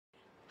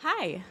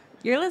Hi,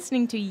 you're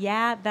listening to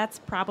Yeah, That's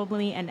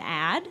Probably an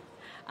Ad.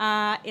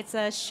 It's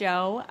a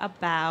show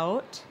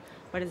about,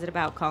 what is it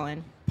about,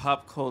 Colin?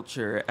 Pop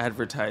culture,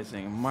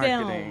 advertising, Film,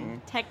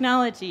 marketing,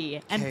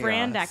 technology, and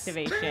brand chaos.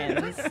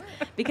 activations.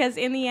 Because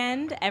in the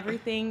end,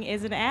 everything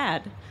is an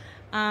ad.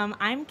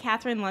 I'm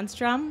Catherine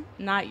Lundstrom,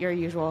 not your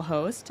usual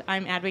host.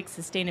 I'm Adweek's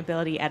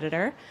sustainability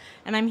editor,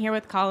 and I'm here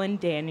with Colin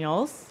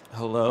Daniels.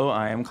 Hello,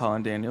 I am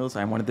Colin Daniels.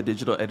 I'm one of the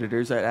digital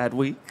editors at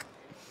Adweek.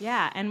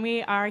 Yeah, and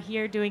we are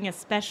here doing a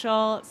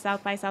special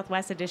South by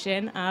Southwest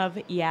edition of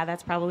Yeah,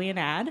 That's Probably an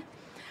Ad.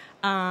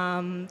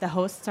 The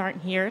hosts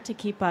aren't here to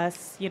keep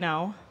us,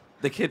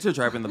 The kids are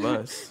driving the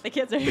bus. the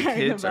kids are The driving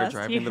kids the bus are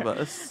driving the here.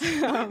 bus.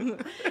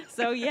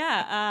 So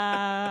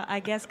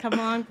I guess come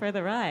along for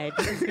the ride.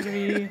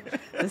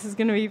 This is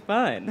gonna be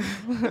fun.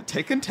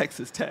 Taking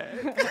Texas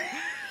tag.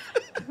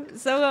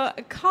 So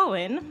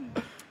Colin,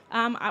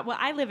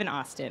 I live in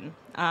Austin.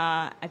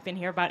 I've been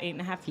here about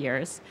 8.5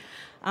 years.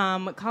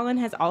 Colin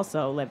has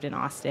also lived in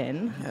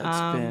Austin.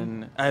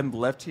 Yeah, I'm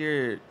left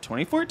here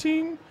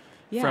 2014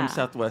 Yeah. from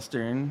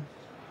Southwestern.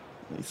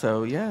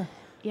 So Yeah.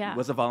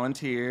 was a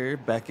volunteer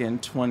back in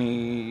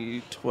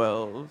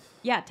 2012.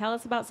 Yeah, tell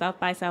us about South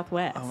by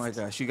Southwest. Oh my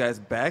gosh, you guys,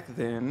 back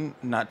then,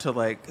 not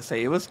to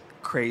say it was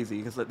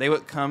crazy, because they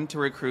would come to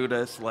recruit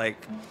us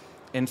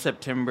in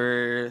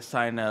September,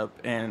 sign up,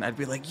 and I'd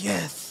be like,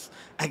 yes,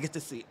 I get to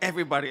see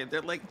everybody. And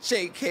they're like,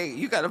 JK,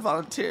 you got to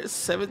volunteer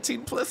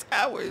 17 plus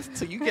hours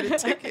till you get a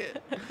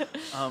ticket.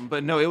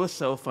 But no, it was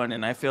so fun.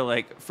 And I feel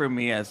like for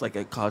me as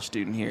a college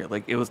student here,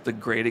 it was the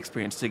great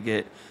experience to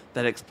get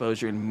that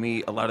exposure and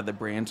meet a lot of the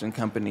brands and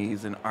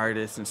companies and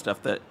artists and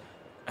stuff that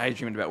I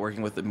dreamed about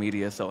working with the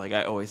media. So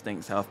I always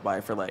thank South by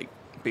for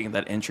being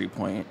that entry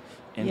point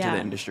into the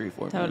industry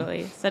for me.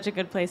 Totally. Such a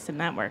good place to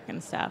network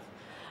and stuff.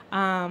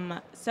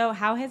 So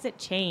how has it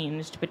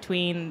changed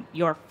between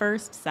your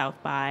first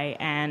South by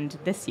and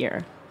this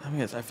year?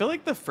 Yes, I feel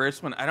like the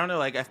first one, I don't know,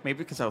 maybe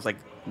because I was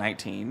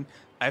 19,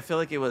 I feel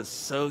like it was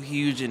so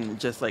huge and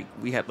just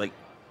we had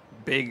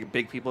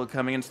big people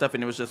coming and stuff,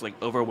 and it was just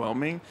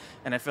overwhelming.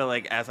 And I feel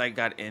like as I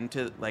got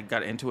into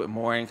it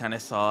more and kind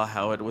of saw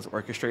how it was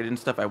orchestrated and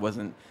stuff, I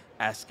wasn't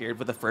as scared.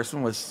 But the first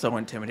one was so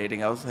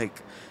intimidating. I was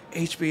like,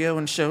 HBO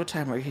and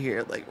Showtime are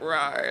here,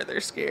 rawr,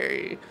 they're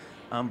scary.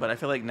 But I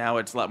feel like now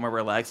it's a lot more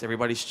relaxed.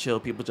 Everybody's chill.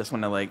 People just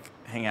want to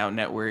hang out,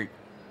 network,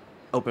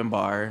 open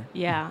bar.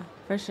 Yeah,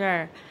 for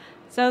sure.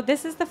 So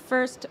this is the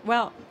first.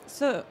 Well,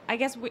 so I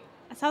guess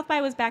South by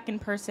was back in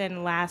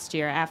person last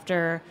year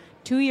after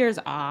 2 years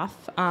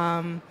off.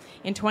 In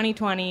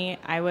 2020,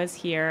 I was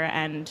here,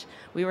 and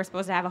we were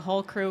supposed to have a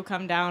whole crew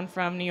come down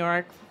from New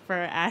York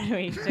for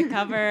Adweek to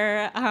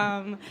cover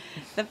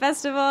the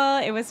festival.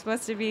 It was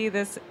supposed to be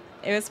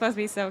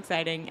so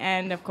exciting,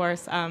 and of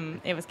course,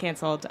 it was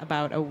canceled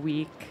about a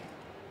week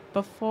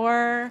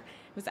before.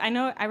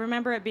 I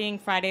remember it being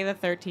Friday the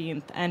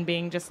 13th and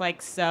being just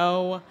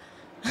so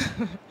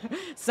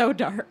so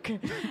dark,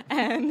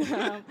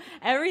 and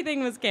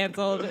everything was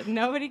canceled.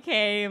 Nobody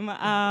came,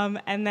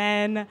 and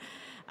then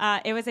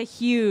it was a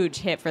huge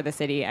hit for the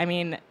city. I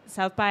mean,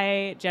 South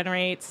by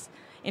generates.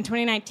 In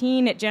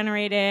 2019, it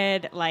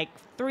generated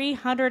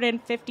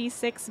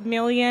 $356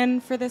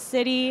 million for the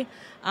city.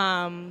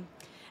 And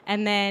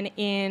then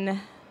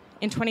in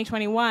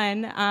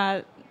 2021,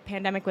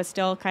 pandemic was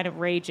still kind of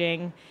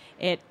raging.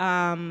 It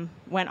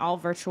went all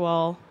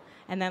virtual.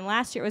 And then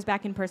last year it was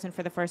back in person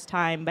for the first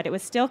time. But it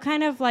was still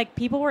kind of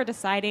people were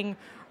deciding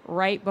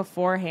right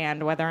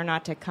beforehand whether or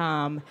not to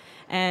come.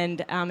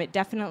 And it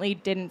definitely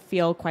didn't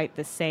feel quite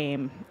the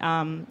same.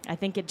 I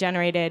think it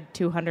generated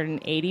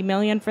 $280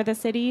 million for the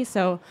city.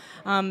 So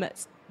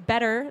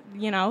better,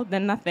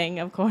 than nothing,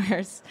 of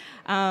course.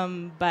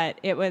 But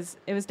it was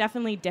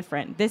definitely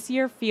different. This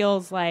year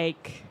feels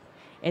like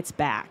it's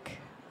back.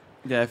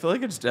 Yeah, I feel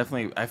like it's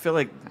definitely. I feel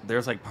like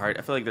there's I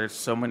feel like there's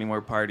so many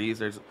more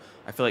parties. I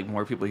feel like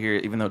more people here,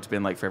 even though it's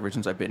been forever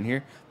since I've been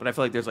here. But I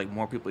feel like there's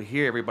more people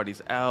here.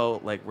 Everybody's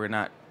out. We're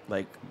not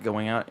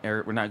going out,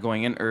 or we're not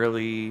going in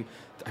early.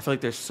 I feel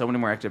like there's so many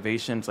more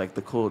activations,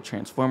 the cool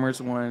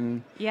Transformers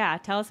one. Yeah,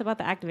 tell us about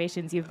the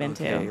activations you've been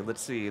to. Okay,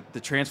 let's see.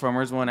 The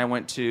Transformers one I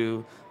went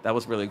to, that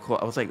was really cool.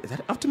 I was like, is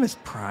that Optimus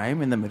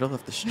Prime in the middle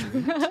of the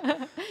street?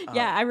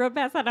 Yeah, I rode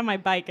past that on my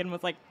bike and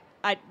was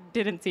I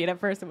didn't see it at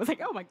first. It was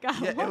oh my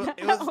God. Yeah,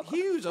 it was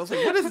huge. I was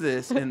like, what is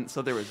this? And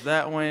so there was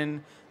that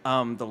one.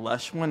 The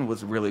Lush one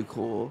was really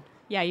cool.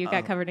 Yeah, you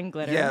got covered in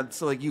glitter. Yeah,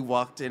 so you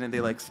walked in and they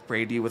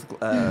sprayed you with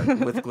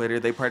glitter.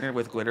 They partnered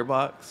with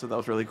Glitterbox, so that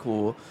was really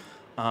cool.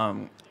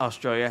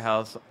 Australia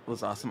House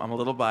was awesome. I'm a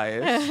little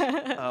biased.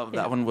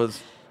 That one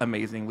was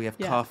amazing. We have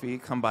coffee.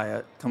 Come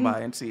by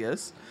and see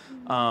us.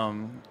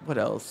 What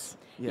else?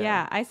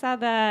 Yeah, I saw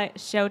the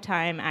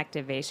Showtime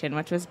activation,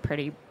 which was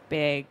pretty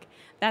big.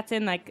 That's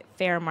in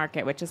Fair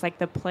Market, which is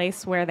the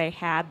place where they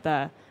had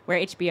where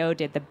HBO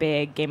did the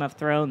big Game of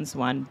Thrones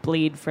one,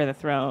 Bleed for the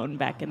Throne,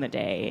 back in the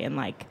day in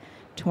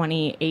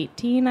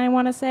 2018, I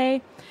want to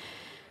say.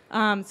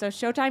 So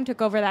Showtime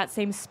took over that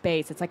same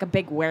space. It's like a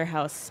big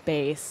warehouse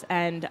space,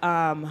 and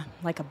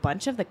like a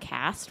bunch of the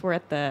cast were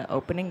at the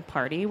opening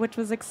party, which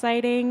was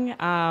exciting.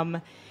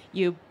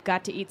 You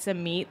got to eat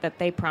some meat that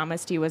they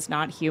promised you was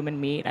not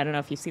human meat. I don't know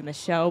if you've seen the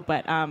show,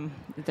 but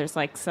there's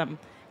like some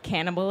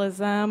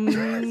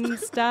cannibalism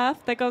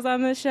stuff that goes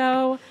on the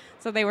show.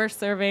 So they were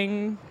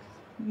serving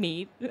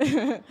meat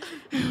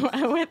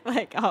with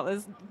like all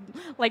this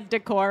like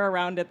decor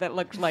around it that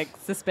looked like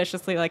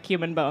suspiciously like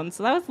human bones.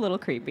 So that was a little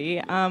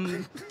creepy.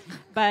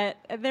 But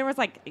there was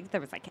like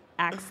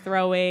axe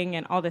throwing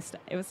and all this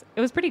stuff. It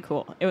was pretty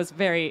cool. It was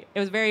very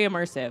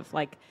immersive.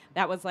 Like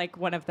that was like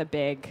one of the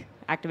big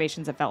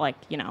activations that felt like,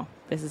 you know,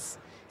 this is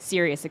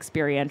serious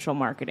experiential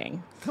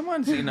marketing. Come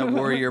on, Xena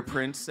Warrior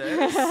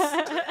Princess.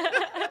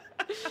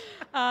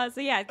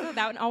 So yeah, so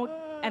that one. Oh,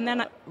 and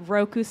then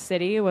Roku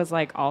City was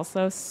like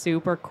also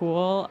super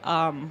cool.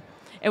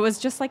 It was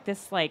just like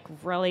this like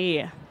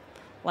really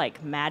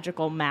like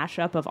magical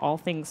mashup of all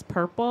things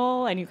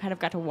purple, and you kind of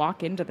got to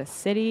walk into the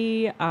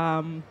city.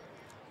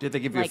 Did they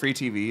give you a free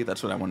TV?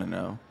 That's what I want to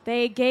know.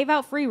 They gave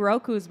out free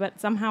Rokus, but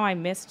somehow I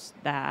missed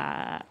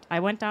that. I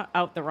went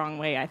out the wrong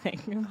way, I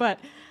think. But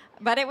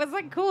it was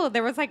like cool.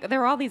 There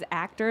were all these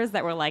actors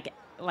that were like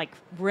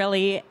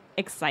really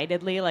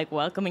excitedly like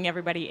welcoming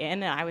everybody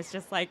in, and I was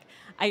just like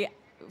I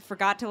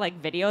forgot to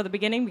like video the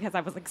beginning because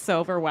I was like so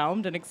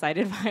overwhelmed and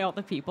excited by all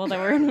the people that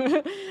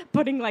were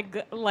putting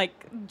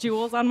like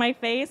jewels on my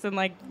face, and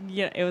like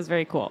yeah, it was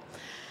very cool.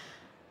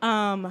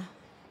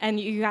 And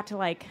you got to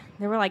like,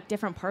 there were like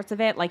different parts of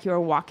it, like you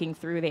were walking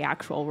through the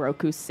actual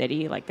Roku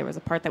City. Like there was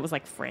a part that was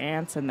like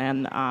France, and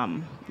then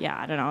yeah,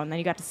 I don't know, and then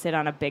you got to sit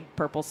on a big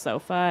purple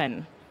sofa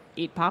and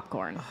eat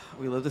popcorn.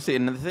 We love to see it.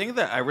 And the thing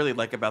that I really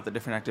like about the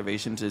different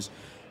activations is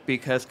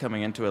because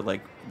coming into it,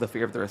 like the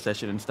fear of the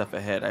recession and stuff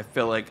ahead, I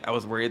feel like I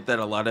was worried that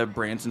a lot of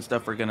brands and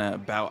stuff were going to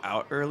bow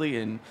out early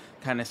and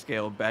kind of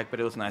scale back. But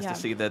it was nice to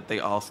see that they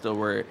all still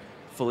were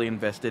fully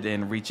invested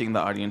in reaching the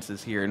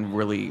audiences here and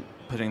really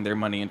putting their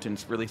money into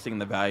really seeing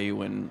the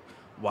value and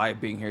why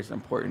being here is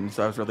important.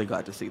 So I was really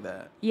glad to see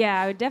that.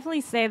 Yeah, I would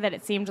definitely say that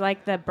it seemed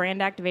like the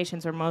brand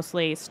activations were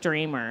mostly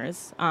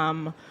streamers,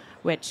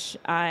 which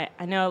I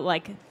know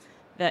like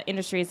the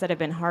industries that have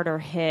been harder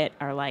hit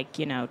are like,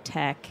 you know,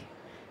 tech.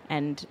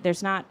 And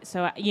there's not,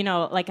 so, you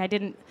know, like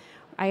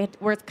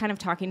we're kind of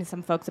talking to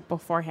some folks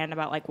beforehand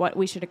about like what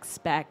we should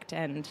expect.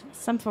 And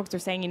some folks are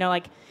saying, you know,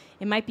 like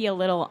it might be a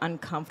little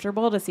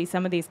uncomfortable to see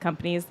some of these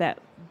companies that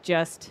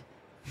just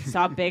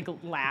saw big,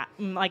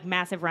 like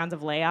massive rounds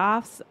of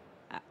layoffs,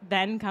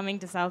 then coming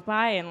to South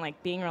by and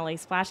like being really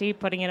splashy,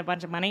 putting in a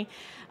bunch of money.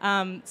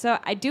 So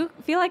I do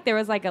feel like there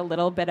was like a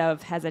little bit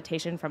of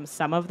hesitation from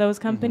some of those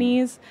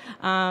companies.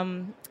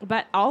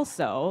 But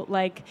also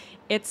like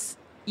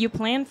you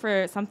plan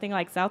for something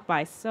like South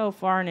by so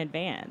far in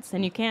advance,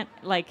 and you can't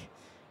like,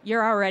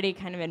 you're already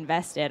kind of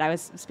invested. I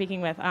was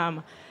speaking with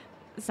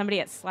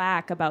somebody at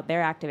Slack about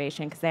their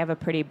activation because they have a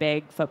pretty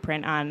big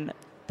footprint on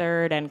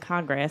 3rd and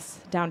Congress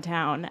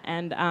downtown,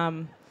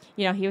 and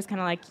you know, he was kind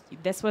of like,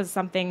 this was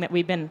something that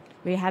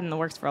we had in the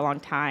works for a long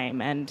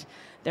time, and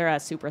they're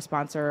a super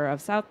sponsor of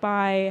South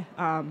by.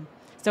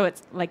 So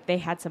it's like they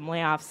had some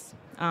layoffs,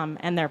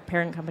 and their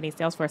parent company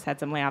Salesforce had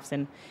some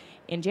layoffs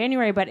in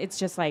January, but it's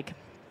just like,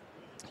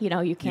 you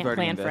know, you can't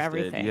plan for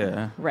everything.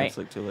 Yeah, right. It's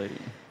like too late.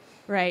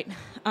 Right.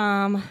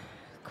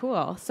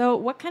 Cool. So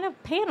what kind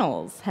of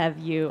panels have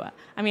you...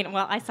 I mean,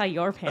 well, I saw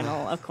your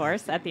panel, of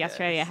course, at the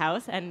Australia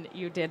House, and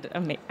you did...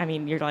 I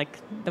mean, you're like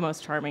the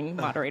most charming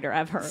moderator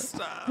ever.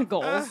 Stop.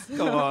 Goals.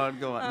 Go on.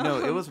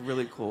 No, it was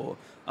really cool.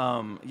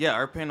 Yeah,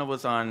 our panel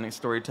was on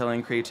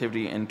storytelling,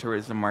 creativity, and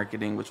tourism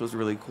marketing, which was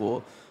really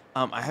cool.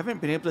 I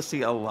haven't been able to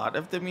see a lot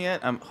of them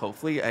yet.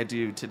 Hopefully I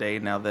do today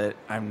now that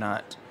I'm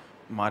not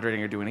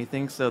moderating or do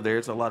anything. So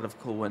there's a lot of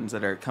cool ones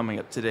that are coming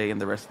up today and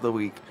the rest of the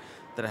week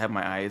that I have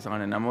my eyes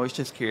on, and I'm always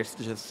just curious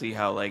to just see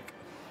how like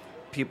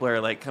people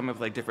are like coming up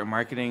with like different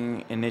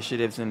marketing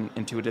initiatives and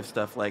intuitive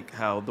stuff, like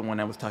how the one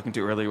I was talking to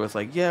earlier was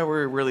like, yeah,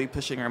 we're really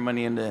pushing our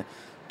money into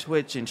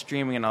Twitch and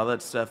streaming and all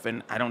that stuff,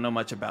 and I don't know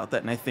much about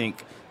that. And I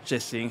think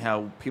just seeing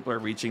how people are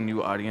reaching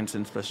new audience,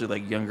 and especially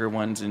like younger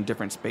ones in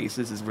different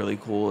spaces, is really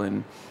cool,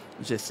 and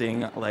just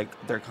seeing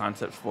like their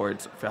concepts for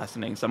it's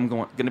fascinating. So I'm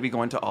going to be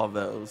going to all of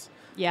those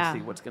to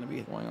see what's going to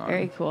be going on.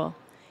 Very cool.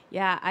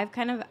 Yeah,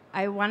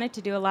 I wanted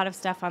to do a lot of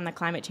stuff on the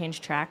climate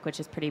change track, which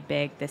is pretty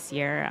big this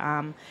year.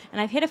 And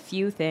I've hit a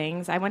few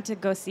things. I went to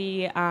go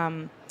see,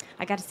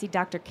 I got to see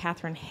Dr.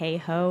 Catherine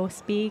Hayhoe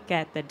speak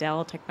at the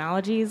Dell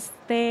Technologies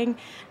thing,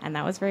 and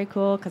that was very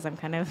cool because I'm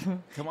kind of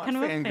fangirl. Come on,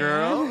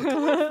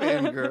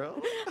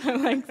 fangirl.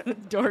 I'm like the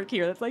dork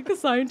here. That's like the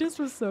scientist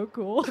was so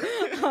cool.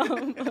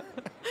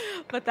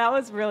 But that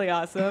was really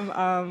awesome.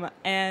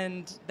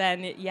 And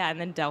then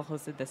Dell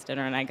hosted this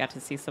dinner, and I got to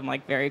see some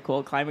like very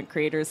cool climate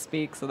creators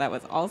speak. So that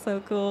was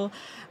also cool.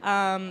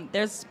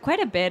 There's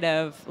quite a bit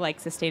of like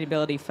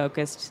sustainability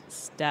focused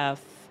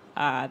stuff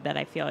that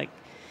I feel like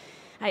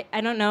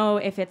I don't know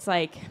if it's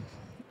like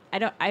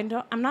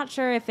I'm not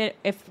sure if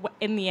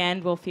in the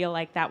end we'll feel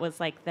like that was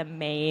like the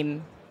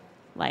main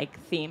like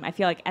theme. I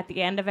feel like at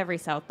the end of every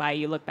South by,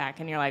 you look back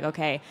and you're like,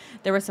 okay,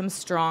 there were some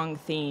strong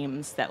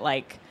themes that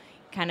like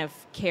kind of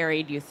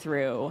carried you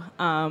through.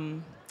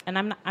 And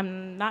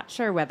I'm not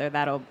sure whether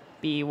that'll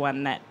be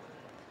one that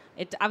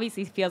it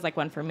obviously feels like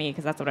one for me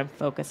because that's what I'm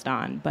focused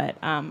on. But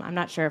I'm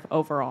not sure if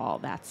overall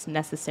that's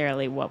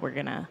necessarily what we're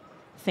gonna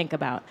think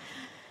about.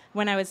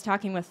 When I was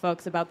talking with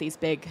folks about these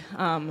big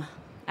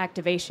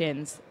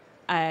activations,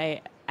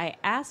 I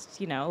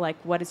asked, like,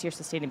 what is your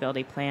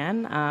sustainability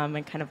plan,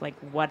 and kind of like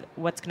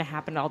what's going to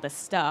happen to all this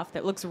stuff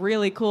that looks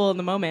really cool in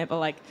the moment, but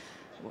like,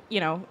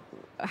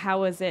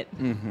 how is it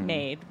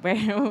made?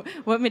 Where,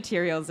 what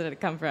materials did it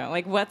come from?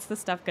 Like, what's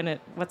gonna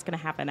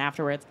happen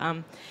afterwards?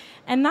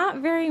 And not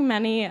very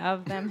many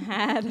of them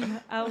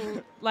had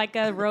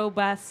a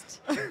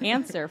robust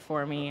answer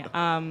for me.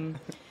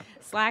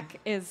 Slack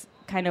is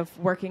kind of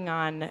working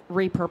on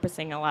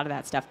repurposing a lot of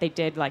that stuff. They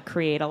did like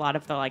create a lot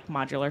of the like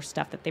modular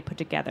stuff that they put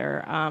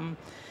together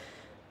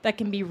that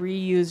can be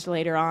reused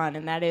later on,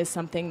 and that is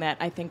something that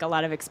I think a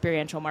lot of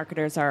experiential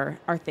marketers are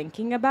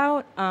thinking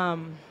about.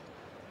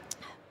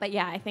 But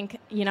yeah, I think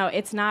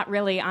it's not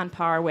really on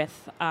par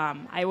with.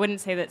 I wouldn't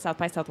say that South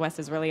by Southwest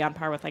is really on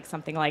par with like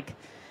something like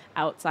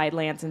Outside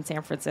Lands in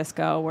San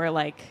Francisco, where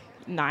like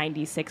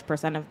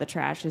 96% of the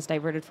trash is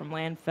diverted from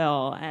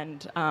landfill,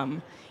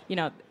 and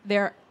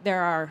there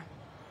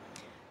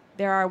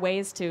are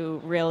ways to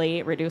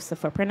really reduce the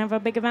footprint of a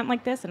big event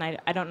like this, and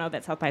I don't know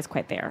that South by is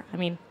quite there. I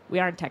mean, we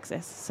are in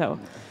Texas, so.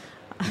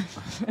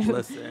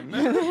 Listen,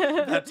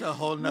 that's a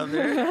whole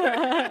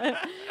nother.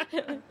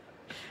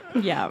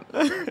 Yeah.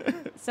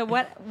 So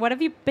what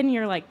have you been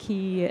your like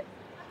key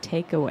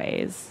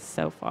takeaways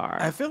so far?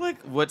 I feel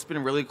like what's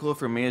been really cool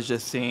for me is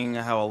just seeing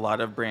how a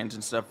lot of brands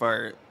and stuff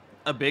are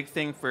a big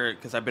thing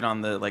because I've been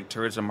on the like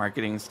tourism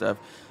marketing stuff.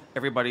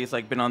 Everybody's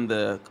like been on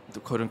the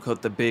quote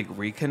unquote the big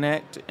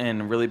reconnect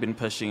and really been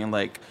pushing and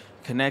like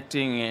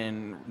connecting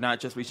and not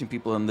just reaching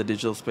people in the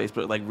digital space,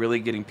 but like really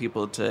getting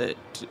people to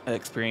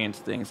experience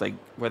things like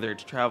whether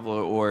it's travel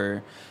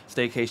or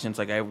staycations.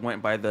 Like I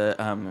went by the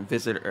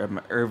Visit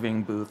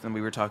Irving booth and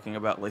we were talking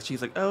about like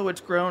she's like, oh,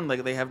 it's grown,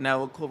 like they have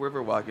now a cool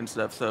river walk and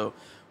stuff. So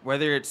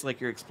whether it's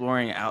like you're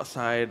exploring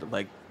outside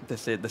like the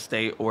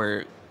state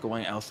or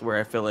going elsewhere,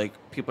 I feel like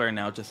people are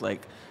now just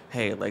like,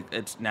 hey, like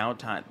it's now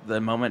time,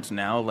 the moment's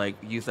now, like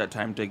use that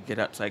time to get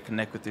outside,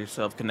 connect with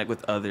yourself, connect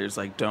with others.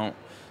 Like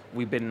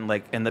we've been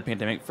like in the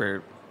pandemic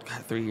for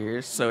 3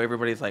 years, so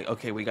everybody's like,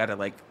 okay, we gotta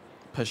like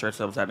push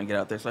ourselves out and get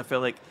out there. So I feel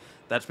like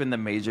that's been the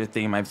major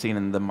theme I've seen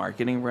in the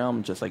marketing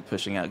realm, just like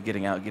pushing out,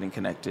 getting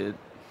connected.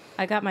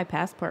 I got my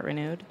passport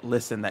renewed.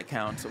 Listen, that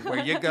counts. Where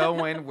you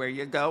going? Where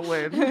you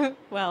going?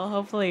 Well,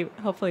 hopefully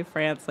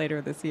France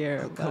later this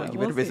year. Oh, you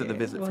better visit the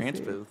Visit France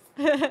booth.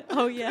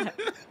 Oh yeah.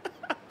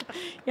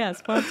 Yeah,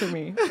 sponsor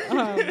me.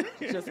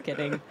 Just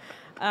kidding.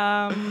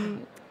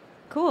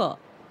 Cool.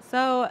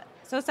 So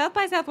South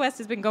by Southwest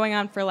has been going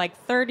on for like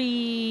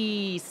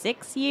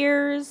 36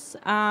 years,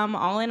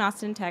 all in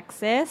Austin,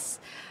 Texas,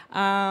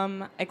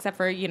 except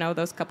for,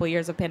 those couple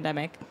years of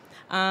pandemic.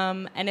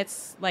 And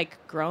it's like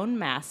grown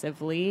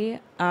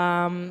massively.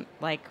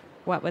 Like,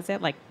 what was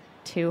it? Like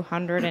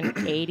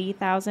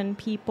 280,000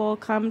 people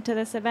come to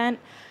this event.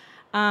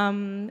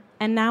 And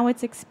now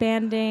it's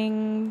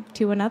expanding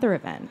to another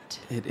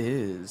event. It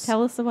is.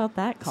 Tell us about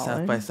that, Colin.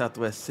 South by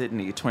Southwest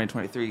Sydney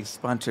 2023.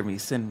 Sponsor me,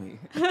 send me.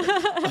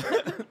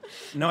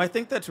 No, I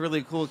think that's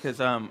really cool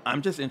because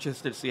I'm just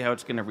interested to see how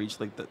it's going to reach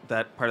like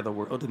that part of the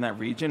world in that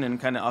region, and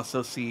kind of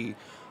also see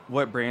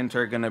what brands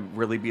are going to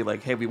really be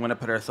like, hey, we want to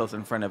put ourselves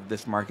in front of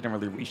this market and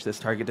really reach this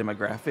target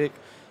demographic.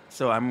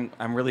 So I'm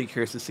really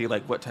curious to see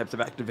like what types of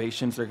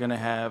activations they're going to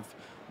have,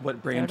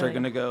 what brands are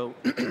going to go.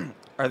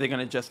 Are they going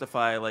to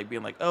justify like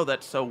being like, oh,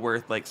 that's so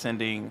worth like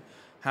sending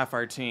half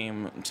our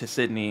team to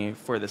Sydney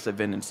for this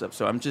event and stuff.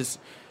 So I'm just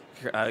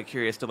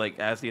curious to like,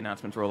 as the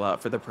announcements roll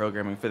out for the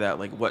programming for that,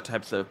 like what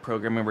types of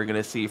programming we're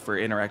going to see for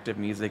interactive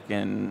music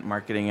and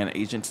marketing and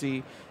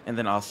agency, and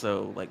then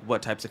also like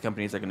what types of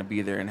companies are going to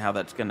be there and how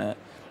that's going to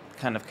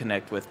kind of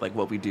connect with like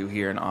what we do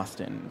here in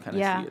Austin. Kind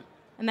of see it.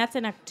 And that's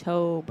in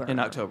October. In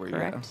October,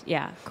 correct?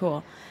 Yeah,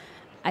 cool.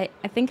 I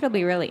think it'll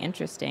be really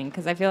interesting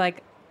because I feel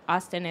like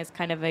Austin is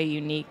kind of a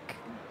unique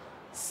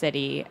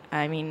city.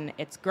 I mean,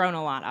 it's grown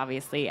a lot,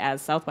 obviously,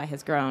 as South by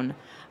has grown.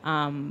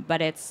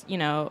 But it's,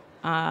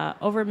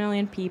 over 1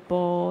 million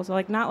people. So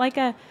like it's not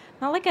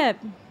like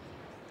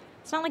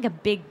a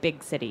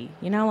big city,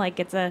 like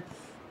it's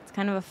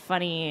kind of a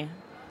funny.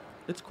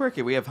 It's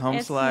quirky. We have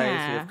home slides, we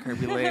have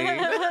Kirby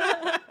Lake.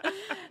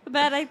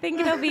 But I think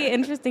it'll be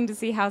interesting to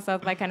see how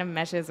South by kind of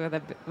meshes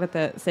with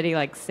a city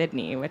like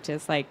Sydney, which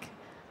is like,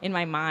 in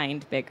my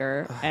mind,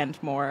 bigger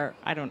and more.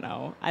 I don't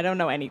know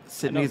any.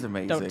 Sydney's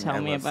amazing. Don't tell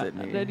me about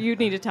Sydney. You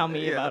need to tell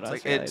me about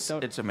us.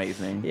 It's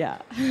amazing. Yeah.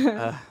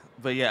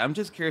 But yeah, I'm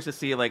just curious to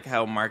see like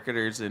how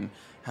marketers and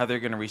how they're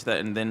going to reach that,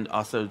 and then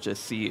also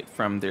just see it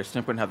from their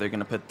standpoint, how they're going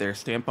to put their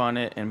stamp on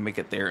it and make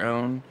it their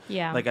own.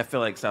 Yeah. Like I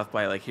feel like South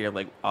by like here,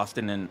 like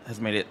Austin has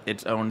made it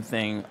its own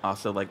thing.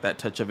 Also like that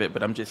touch of it,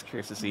 but I'm just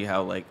curious to see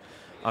how like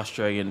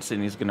Australia and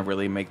Sydney's going to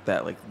really make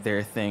that like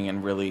their thing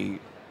and really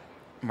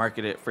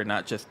market it for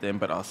not just them,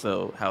 but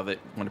also how they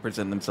want to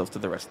present themselves to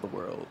the rest of the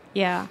world.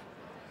 Yeah.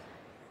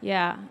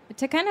 Yeah.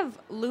 To kind of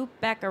loop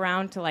back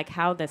around to like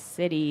how the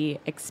city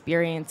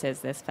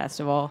experiences this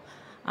festival,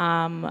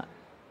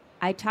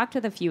 I talked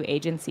with a few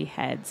agency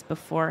heads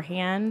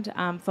beforehand,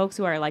 folks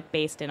who are like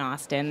based in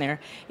Austin. Their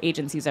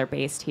agencies are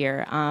based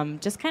here.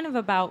 Just kind of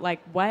about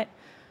like what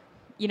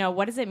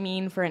does it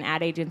mean for an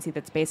ad agency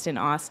that's based in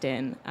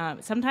Austin?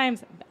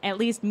 Sometimes, at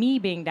least me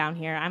being down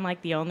here, I'm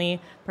like the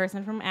only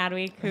person from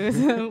Adweek who's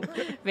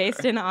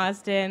based in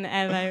Austin,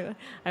 and I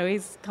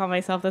always call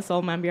myself the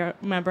sole member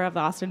of the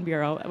Austin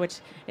Bureau, which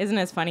isn't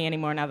as funny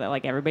anymore now that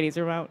like everybody's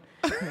remote.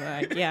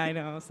 Like, yeah, I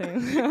know,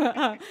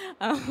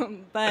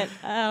 same. But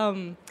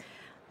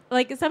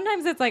like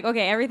sometimes it's like,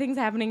 okay, everything's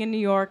happening in New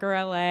York or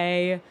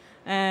LA.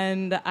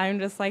 And I'm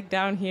just like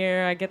down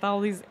here. I get all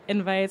these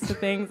invites to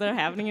things that are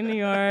happening in New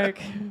York.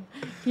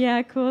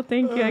 Yeah, cool.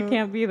 Thank you. I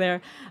can't be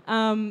there.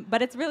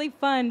 But it's really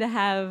fun to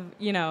have,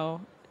 to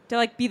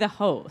like be the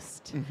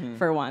host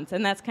for once.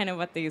 And that's kind of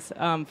what these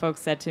folks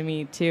said to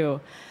me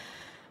too.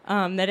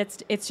 That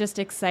it's just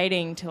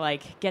exciting to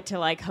like get to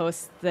like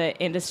host the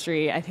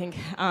industry. I think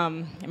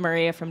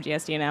Maria from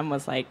GSD&M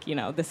was like,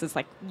 this is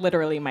like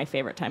literally my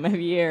favorite time of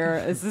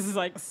year. This is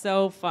like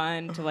so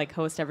fun to like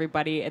host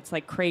everybody. It's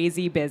like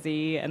crazy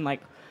busy and like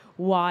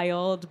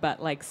wild,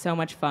 but like so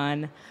much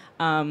fun.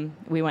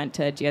 We went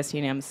to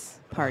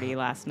GSD&M's party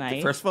last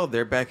night. First of all,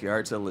 their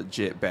backyard's a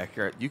legit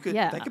backyard.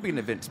 That could be an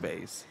event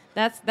space.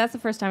 That's the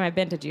first time I've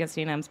been to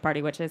GSD&M's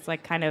party, which is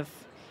like kind of,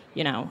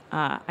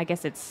 I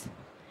guess it's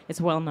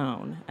well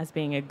known as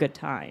being a good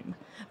time,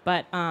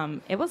 but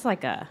it was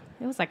like a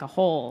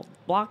whole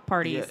block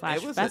party /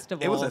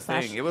 festival. It was a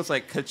thing. It was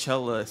like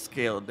Coachella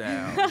scaled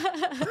down.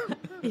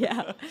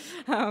 Yeah,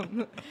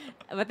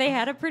 but they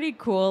had a pretty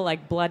cool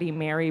like Bloody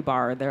Mary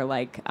bar. They're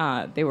like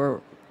they were.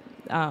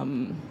 I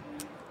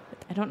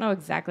don't know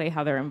exactly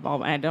how they're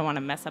involved. I don't want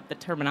to mess up the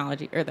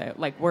terminology or the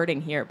like wording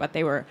here, but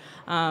they were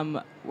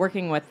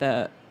working with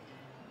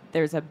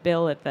there's a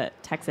bill at the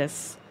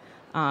Texas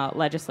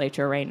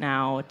legislature right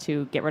now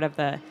to get rid of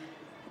the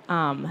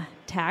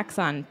tax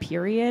on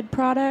period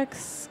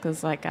products,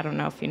 because like I don't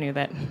know if you knew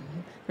that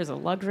there's a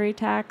luxury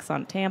tax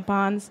on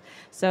tampons.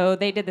 So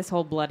they did this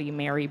whole Bloody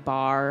Mary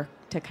bar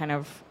to kind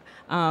of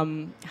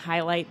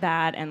highlight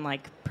that and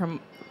like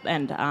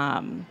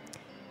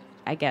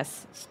I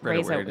guess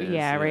raise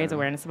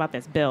awareness about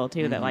this bill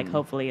too that like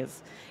hopefully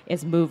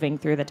is moving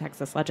through the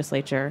Texas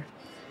legislature,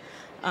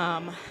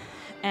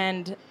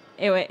 and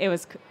It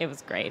was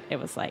great. It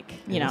was like,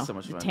 so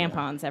much fun,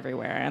 tampons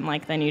everywhere, and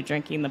like then you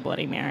drinking the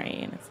Bloody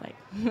Mary, and it's like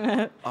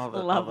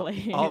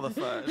lovely. All the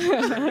fun.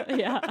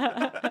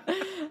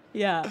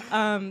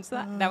 Yeah.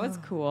 So that was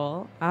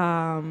cool.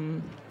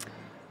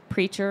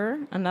 Preacher,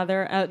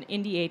 another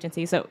indie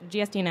agency. So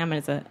GSD&M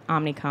is a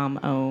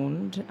Omnicom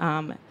owned,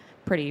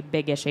 pretty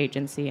big-ish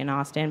agency in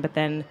Austin. But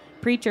then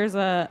Preacher's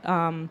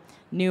a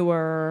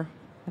newer,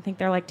 I think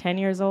they're like 10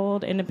 years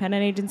old,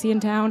 independent agency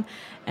in town.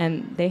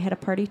 And they had a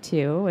party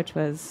too, which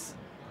was,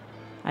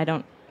 I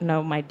don't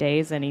know my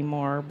days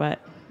anymore, but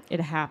it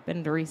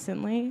happened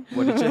recently.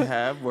 What did you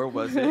have? Where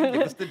was it?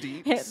 Give us the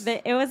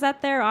deets. It was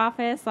at their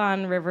office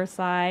on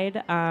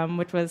Riverside,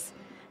 which was,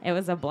 it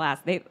was a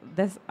blast.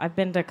 I've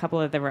been to a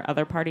couple of, there were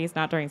other parties,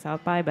 not during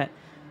South by, but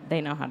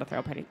they know how to throw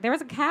a party. There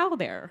was a cow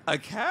there. A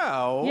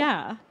cow?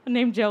 Yeah,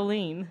 named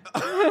Jolene.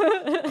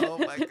 Oh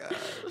my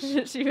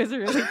gosh. She was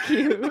really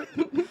cute.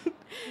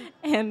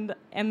 And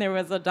there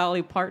was a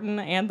Dolly Parton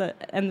and the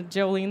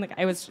Jolene.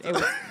 It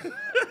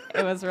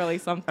was really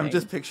something. I'm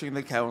just picturing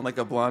the cow in like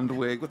a blonde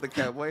wig with a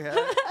cowboy hat.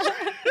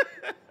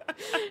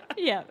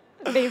 Yeah,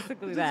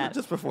 basically that.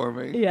 Just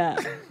performing. Yeah.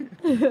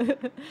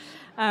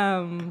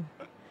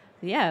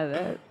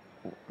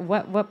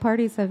 What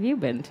parties have you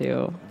been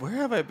to? Where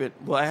have I been?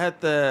 Well, I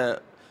had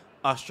the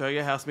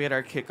Australia house. We had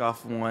our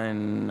kickoff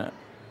one.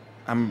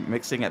 I'm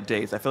mixing up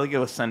days. I feel like it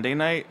was Sunday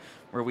night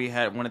where we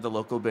had one of the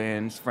local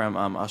bands from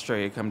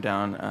Australia come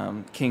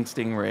down, King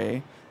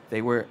Stingray.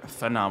 They were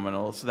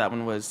phenomenal. So that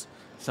one was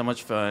so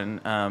much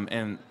fun.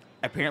 And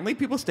apparently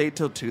people stayed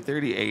till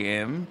 2:30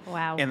 a.m.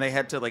 Wow. And they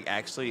had to like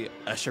actually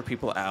usher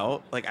people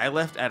out. Like I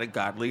left at a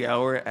godly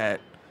hour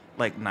at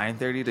like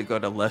 9:30 to go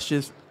to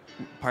Lush's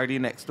party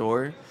next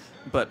door.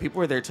 But people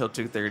were there till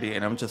 2:30,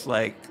 and I'm just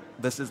like,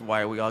 this is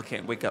why we all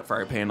can't wake up for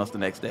our panels the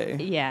next day.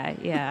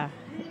 Yeah.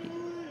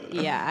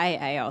 Yeah,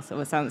 I also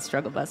was on the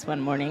struggle bus one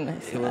morning.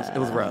 It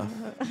was rough.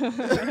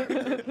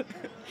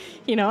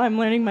 I'm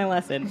learning my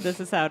lesson. This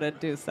is how to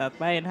do South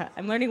by, and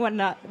I'm learning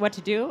what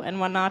to do and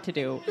what not to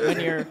do when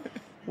you're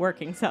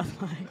working South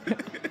by.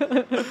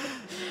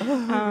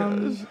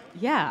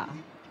 Yeah.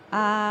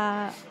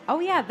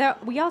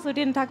 We also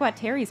didn't talk about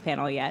Terry's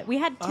panel yet. We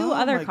had two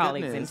other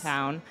colleagues in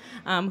town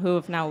who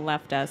have now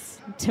left us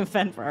to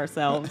fend for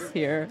ourselves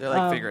here. They're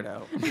like, figure it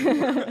out.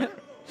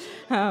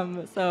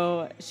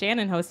 So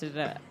Shannon hosted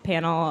a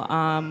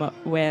panel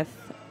with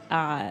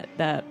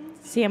the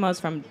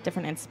CMOs from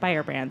different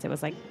Inspire brands. It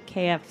was like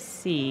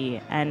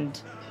KFC and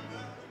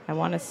I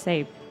want to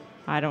say,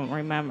 I don't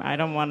remember. I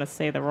don't want to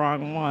say the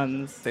wrong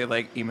ones. They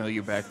like email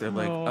you back. They're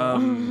like,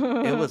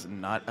 it was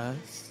not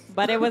us.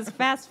 But it was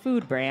fast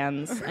food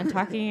brands and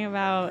talking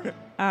about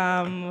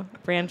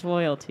brand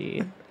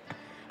loyalty.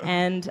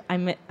 And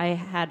I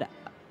had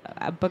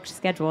a booked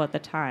schedule at the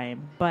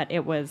time, but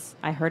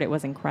I heard it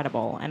was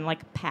incredible and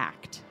like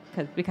packed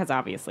because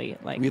obviously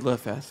like We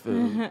love fast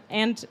food.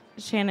 and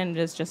Shannon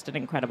is just an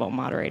incredible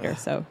moderator.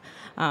 So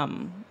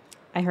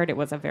I heard it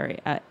was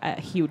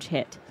a huge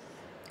hit.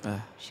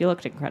 She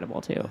looked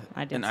incredible too.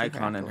 I did An see her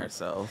icon in afterwards.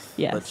 herself.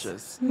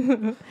 Yes.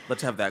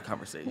 Let's have that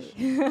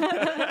conversation.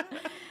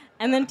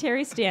 And then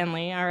Terry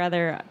Stanley, our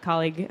other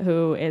colleague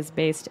who is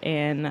based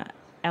in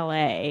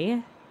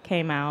LA,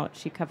 came out.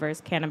 She covers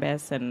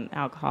cannabis and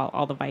alcohol,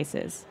 all the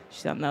vices.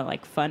 She's on the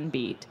like fun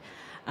beat.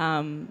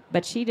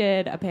 But she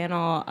did a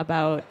panel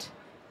about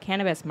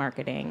cannabis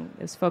marketing.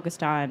 It was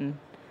focused on,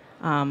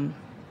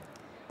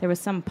 there was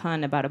some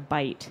pun about a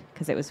bite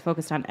because it was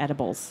focused on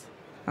edibles.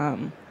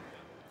 And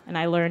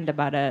I learned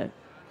about a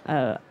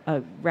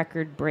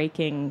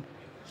record-breaking,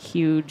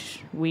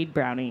 huge weed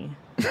brownie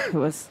who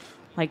was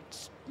like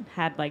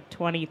had like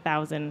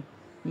 20,000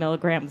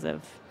 milligrams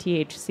of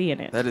THC in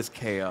it. That is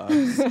chaos.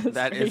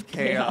 That is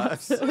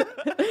chaos.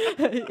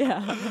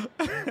 Yeah.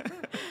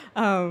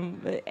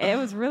 It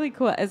was really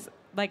cool.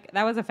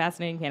 That was a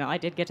fascinating panel. I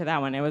did get to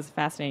that one. It was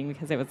fascinating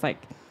because it was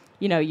like,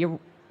 you're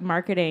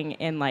marketing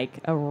in like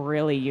a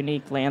really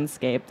unique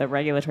landscape. The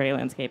regulatory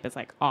landscape is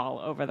like all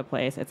over the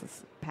place. It's a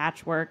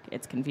patchwork.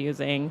 It's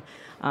confusing.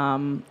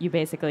 You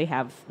basically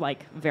have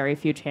like very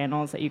few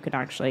channels that you could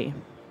actually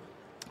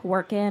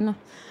work in.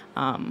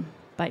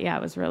 But yeah,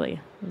 it was really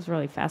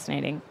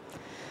fascinating.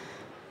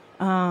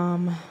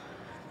 Cool.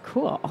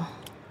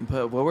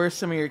 But what were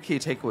some of your key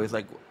takeaways?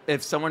 Like,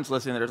 if someone's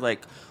listening, they're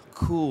like,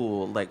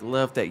 cool, like,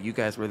 love that you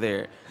guys were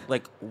there.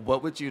 Like,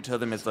 what would you tell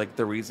them is, like,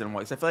 the reason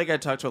why? Because I feel like I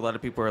talked to a lot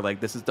of people who are like,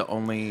 this is the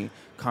only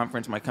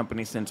conference my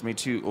company sends me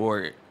to,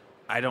 or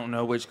I don't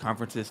know which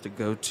conferences to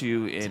go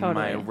to in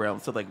my realm.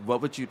 So, like,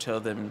 what would you tell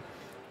them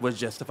would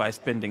justify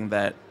spending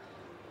that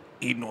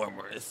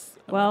enormous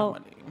amount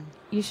of money?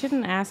 You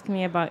shouldn't ask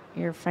me about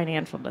your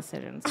financial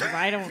decisions, because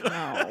I don't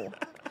know.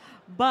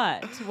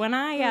 But when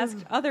I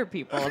asked other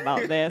people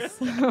about this,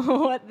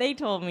 what they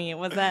told me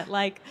was that,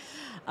 like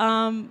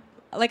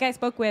I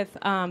spoke with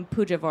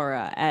Pooja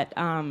Vora at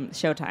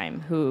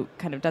Showtime, who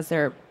kind of does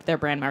their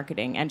brand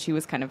marketing, and she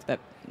was kind of the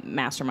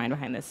mastermind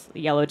behind this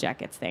Yellow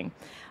Jackets thing.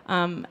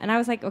 And I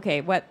was like, okay,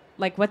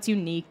 what's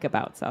unique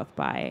about South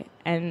by?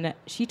 And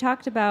she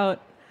talked about,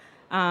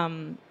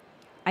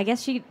 I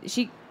guess she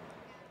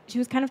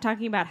was kind of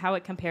talking about how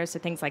it compares to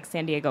things like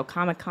San Diego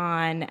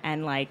Comic-Con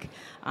and like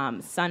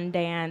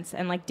Sundance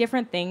and like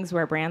different things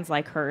where brands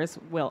like hers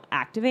will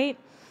activate.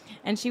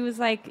 And she was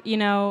like,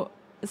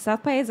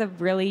 South by is a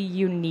really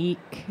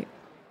unique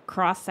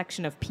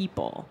cross-section of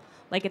people.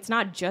 Like, it's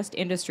not just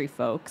industry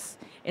folks.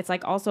 It's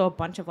like also a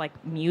bunch of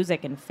like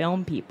music and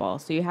film people.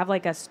 So you have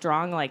like a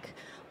strong like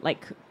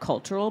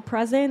cultural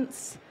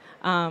presence.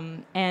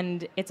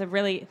 And it's a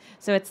really,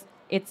 so it's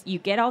you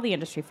get all the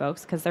industry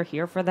folks because they're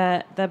here for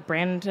the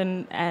brand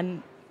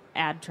and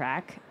ad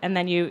track, and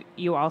then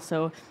you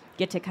also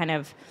get to kind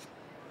of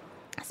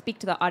speak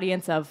to the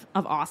audience of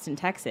Austin,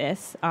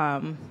 Texas,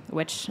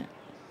 which,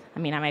 I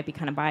mean, I might be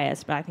kind of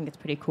biased, but I think it's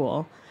pretty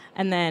cool.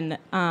 And then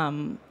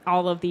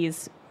all of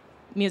these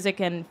music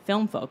and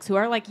film folks who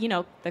are like,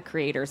 the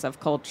creators of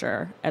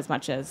culture as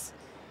much as,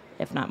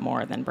 if not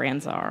more, than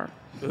brands are.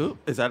 Ooh,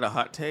 is that a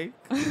hot take?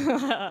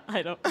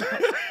 I don't know.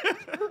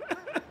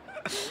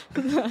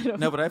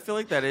 No, but I feel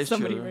like that is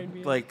Somebody true. rang me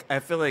up. Like, I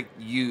feel like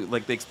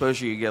the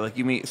exposure you get, like,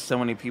 you meet so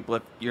many people,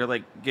 you're,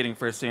 like, getting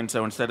firsthand.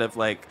 So instead of,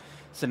 like,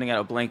 sending out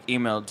a blank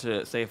email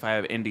to, say, if I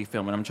have indie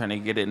film and I'm trying to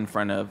get it in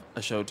front of a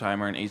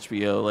Showtime or an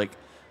HBO, like,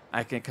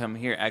 I can come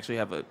here, actually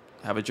have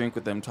a drink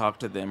with them, talk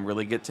to them,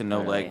 really get to know,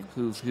 Totally. like,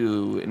 who's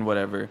who and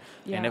whatever.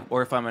 Yeah. And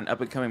if I'm an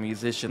up-and-coming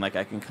musician, like,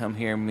 I can come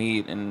here,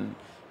 meet, and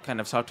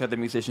kind of talk to other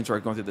musicians who are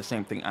going through the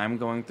same thing I'm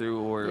going through,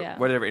 or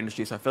whatever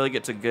industry. So I feel like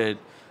it's a good,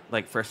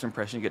 like, first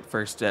impression, good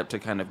first step to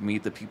kind of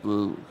meet the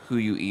people who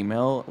you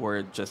email,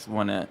 or just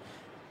want to,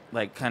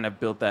 like, kind of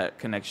build that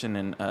connection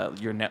and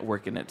your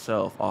network in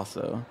itself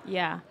also.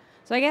 Yeah.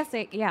 So I guess,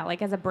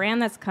 like as a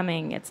brand that's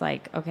coming, it's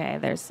like, okay,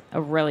 there's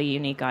a really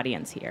unique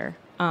audience here.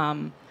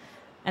 And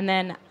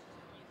then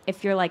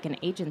if you're like an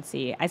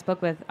agency, I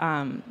spoke with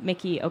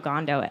Mickey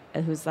Ogando,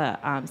 who's the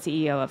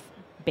CEO of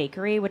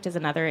Bakery, which is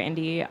another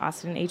indie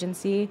Austin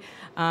agency.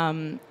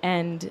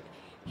 And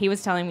he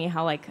was telling me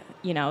how, like,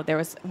 there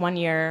was one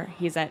year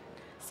he's at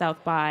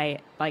South by,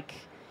 like,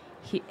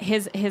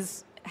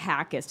 his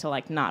hack is to,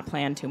 like, not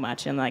plan too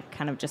much and, like,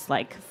 kind of just,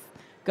 like,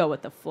 go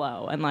with the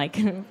flow and, like,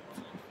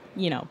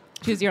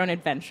 choose your own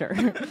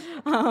adventure.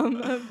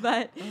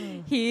 But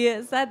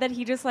he said that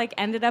he just, like,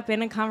 ended up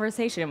in a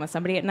conversation with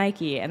somebody at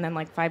Nike, and then,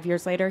 like, 5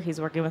 years later,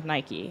 he's working with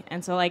Nike.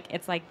 And so, like,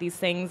 it's, like, these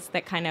things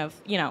that kind of,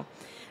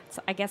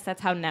 so I guess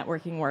that's how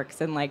networking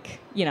works, and, like,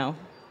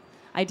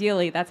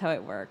 ideally that's how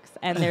it works.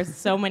 And there's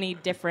so many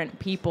different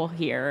people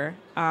here.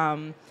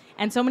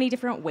 and so many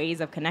different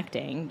ways of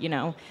connecting, you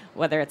know,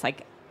 whether it's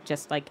like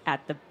just like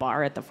at the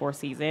bar at the Four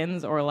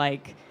Seasons or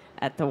like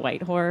at the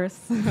White Horse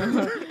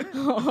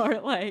or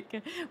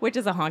like, which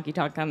is a honky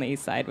tonk on the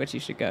east side, which you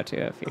should go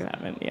to if you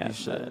haven't yet. You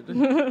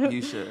should.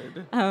 You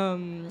should.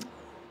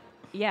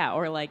 Yeah,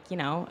 or like, you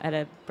know, at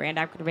a brand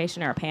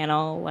activation or a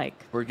panel, like.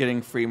 We're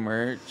getting free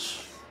merch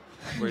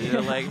where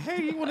you're like,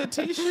 hey, you want a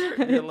t-shirt?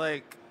 And you're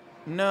like,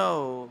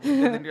 no.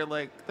 And then you're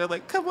like, they're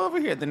like, come over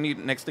here.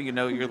 Then next thing you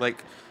know, you're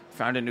like,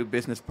 found a new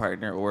business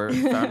partner or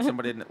found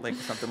somebody like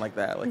something like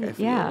that. Like I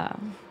feel.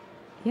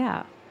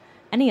 Yeah.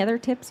 Any other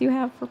tips you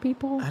have for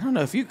people? I don't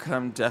know. If you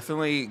come,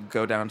 definitely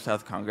go down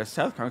South Congress.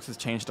 South Congress has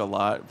changed a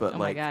lot, but Oh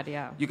like, my God,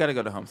 yeah. you got to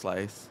go to Home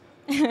Slice.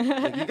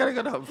 Like, you got to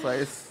go to Home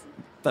Slice.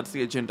 That's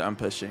the agenda I'm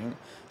pushing.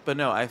 But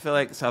no, I feel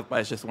like South by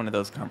is just one of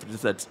those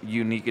conferences that's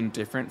unique and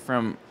different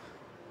from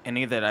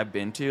any that I've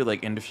been to,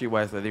 like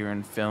industry-wise, whether you're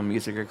in film,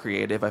 music, or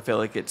creative. I feel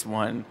like it's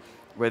one,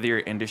 whether you're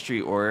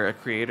industry or a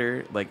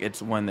creator, like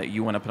it's one that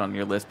you want to put on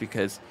your list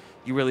because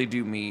you really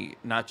do meet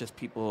not just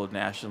people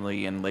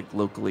nationally and like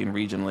locally and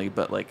regionally,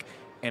 but like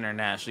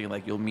internationally.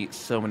 Like you'll meet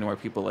so many more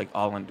people like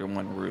all under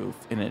one roof,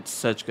 and it's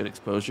such good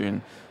exposure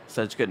and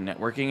such good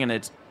networking, and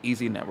it's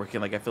easy networking.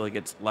 Like I feel like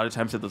it's a lot of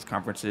times at those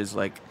conferences,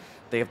 like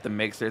they have the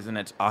mixers and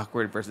it's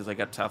awkward versus like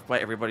at South by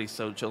everybody's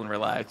so chill and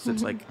relaxed.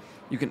 It's like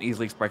you can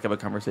easily spark up a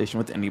conversation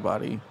with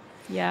anybody.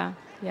 Yeah,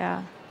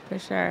 for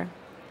sure.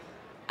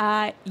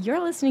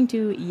 You're listening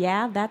to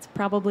Yeah, That's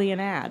Probably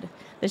an Ad,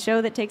 the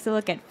show that takes a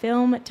look at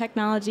film,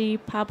 technology,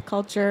 pop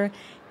culture,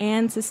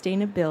 and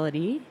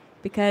sustainability,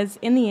 because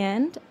in the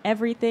end,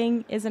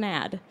 everything is an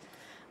ad.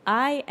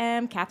 I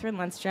am Catherine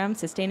Lundstrom,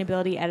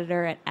 sustainability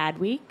editor at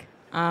Adweek.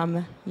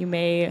 You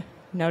may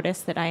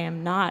notice that I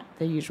am not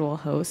the usual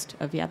host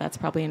of Yeah, That's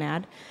Probably an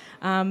Ad,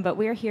 but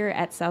we're here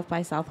at South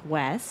by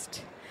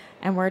Southwest,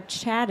 and we're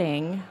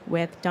chatting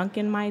with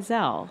Duncan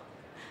Mizell,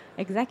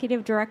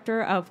 Executive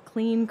Director of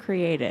Clean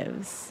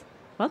Creatives.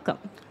 Welcome.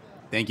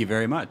 Thank you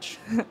very much.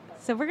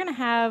 So we're going to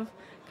have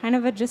kind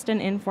of just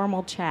an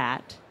informal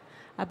chat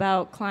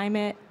about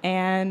climate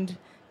and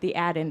the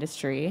ad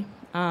industry,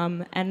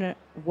 and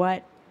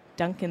what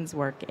Duncan's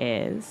work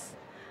is.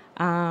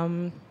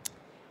 And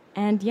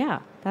yeah,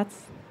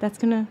 that's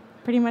going to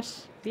pretty much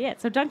be it.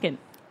 So Duncan,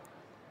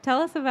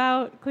 tell us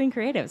about Clean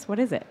Creatives. What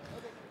is it?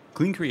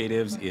 Clean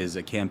Creatives is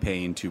a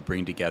campaign to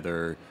bring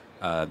together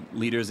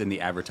leaders in the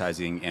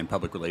advertising and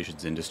public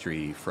relations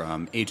industry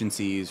from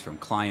agencies, from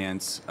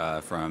clients,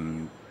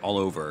 from all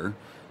over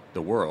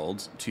the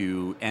world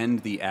to end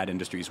the ad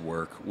industry's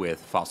work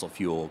with fossil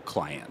fuel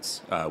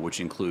clients, which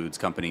includes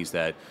companies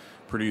that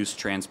produce,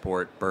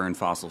 transport, burn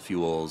fossil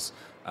fuels,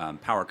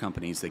 power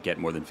companies that get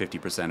more than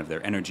 50% of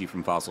their energy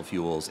from fossil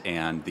fuels,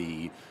 and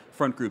the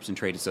front groups and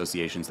trade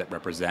associations that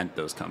represent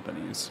those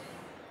companies.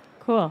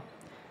 Cool.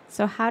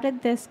 So how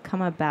did this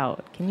come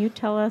about? Can you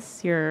tell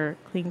us your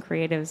Clean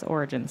Creatives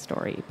origin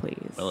story,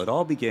 please? Well, it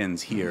all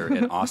begins here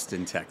in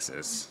Austin,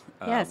 Texas.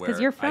 Yes, because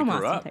you're from I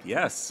grew Austin, up. Texas.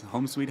 Yes,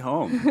 home sweet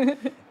home.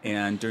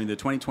 And during the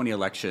 2020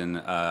 election,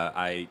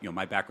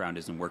 my background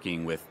is in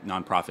working with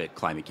nonprofit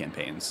climate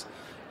campaigns,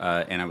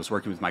 and I was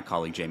working with my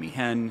colleague Jamie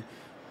Henn,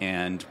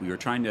 and we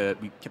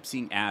kept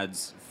seeing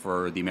ads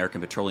for the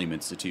American Petroleum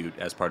Institute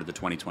as part of the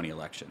 2020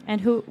 election.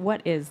 And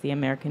what is the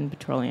American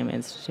Petroleum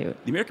Institute?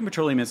 The American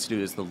Petroleum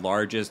Institute is the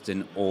largest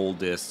and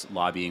oldest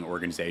lobbying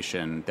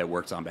organization that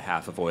works on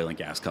behalf of oil and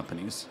gas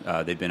companies.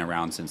 They've been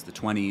around since the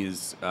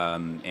 20s,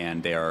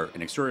 and they are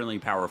an extraordinarily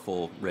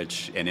powerful,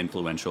 rich, and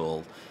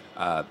influential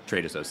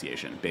trade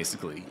association,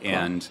 basically. Cool.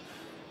 And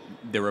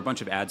there were a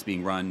bunch of ads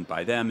being run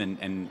by them,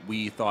 and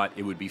we thought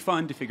it would be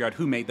fun to figure out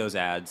who made those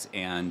ads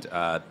and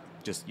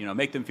just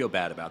make them feel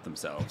bad about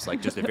themselves,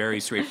 like just a very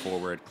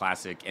straightforward,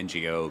 classic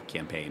NGO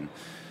campaign.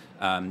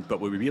 But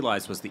what we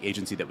realized was the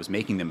agency that was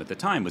making them at the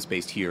time was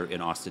based here in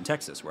Austin,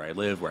 Texas, where I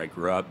live, where I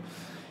grew up.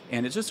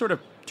 And it just sort of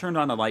turned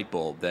on a light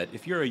bulb that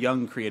if you're a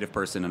young creative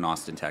person in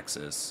Austin,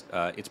 Texas,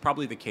 it's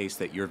probably the case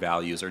that your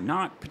values are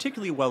not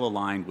particularly well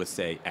aligned with,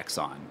 say,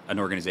 Exxon, an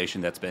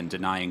organization that's been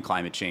denying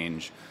climate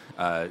change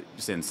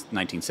since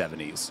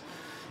 1970s.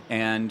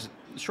 And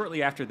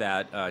shortly after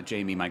that,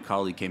 Jamie, my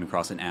colleague, came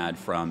across an ad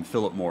from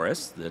Philip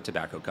Morris, the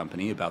tobacco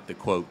company, about the,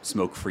 quote,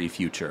 smoke-free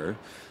future.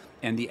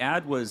 And the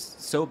ad was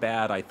so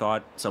bad, I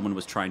thought someone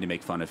was trying to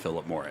make fun of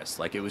Philip Morris.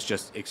 Like, it was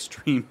just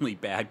extremely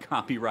bad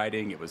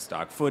copywriting. It was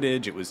stock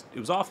footage. It was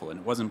awful,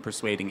 and it wasn't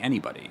persuading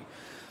anybody.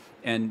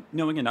 And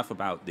knowing enough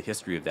about the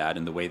history of that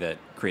and the way that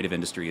creative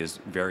industry has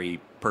very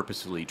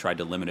purposefully tried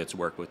to limit its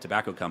work with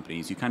tobacco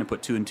companies, you kind of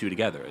put two and two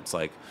together. It's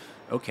like,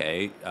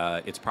 okay,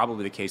 it's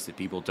probably the case that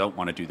people don't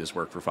want to do this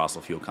work for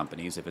fossil fuel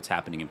companies if it's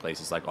happening in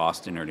places like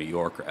Austin or New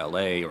York or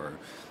LA or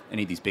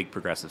any of these big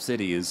progressive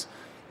cities.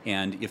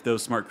 And if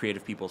those smart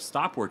creative people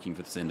stop working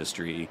for this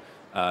industry,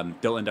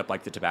 they'll end up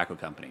like the tobacco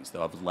companies.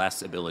 They'll have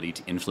less ability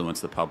to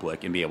influence the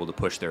public and be able to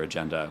push their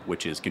agenda,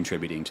 which is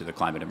contributing to the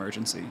climate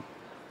emergency.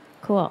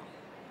 Cool.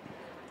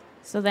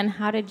 So then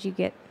how did you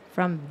get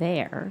from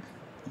there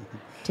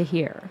to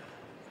here?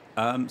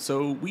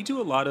 So we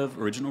do a lot of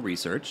original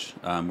research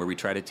where we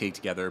try to take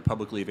together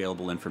publicly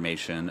available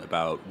information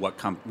about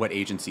what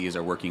agencies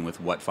are working with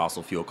what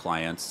fossil fuel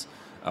clients.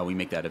 We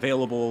make that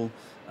available.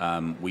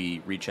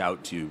 We reach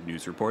out to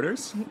news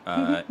reporters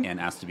and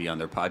ask to be on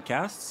their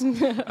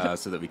podcasts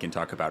so that we can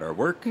talk about our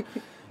work.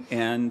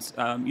 And,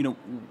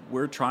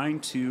 we're trying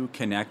to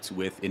connect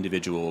with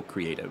individual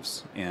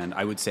creatives. And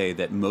I would say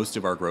that most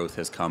of our growth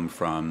has come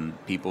from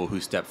people who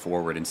step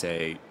forward and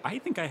say, I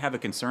think I have a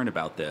concern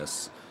about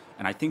this.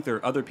 And I think there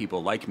are other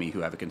people like me who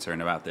have a concern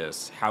about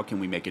this. How can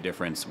we make a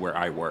difference where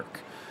I work?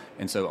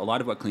 And so a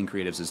lot of what Clean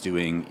Creatives is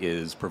doing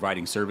is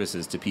providing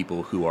services to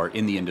people who are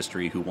in the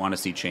industry, who want to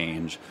see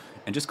change,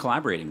 and just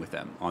collaborating with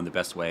them on the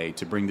best way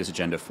to bring this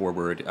agenda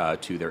forward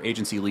to their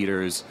agency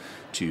leaders,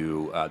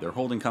 to their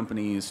holding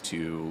companies,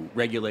 to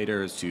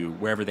regulators, to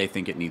wherever they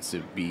think it needs to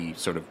be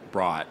sort of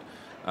brought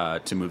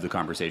to move the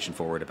conversation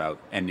forward about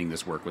ending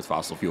this work with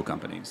fossil fuel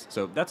companies.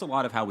 So that's a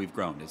lot of how we've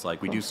grown. It's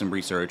like we do some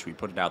research, we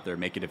put it out there,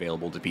 make it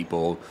available to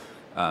people.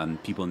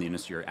 People in the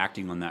industry are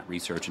acting on that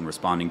research and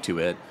responding to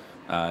it.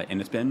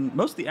 And it's been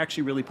mostly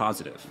actually really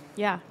positive.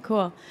 Yeah,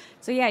 cool.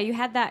 So yeah, you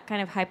had that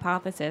kind of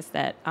hypothesis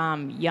that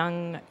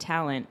young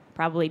talent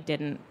probably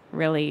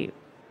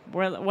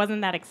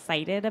wasn't that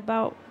excited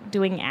about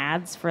doing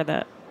ads for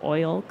the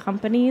oil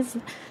companies,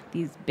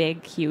 these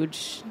big,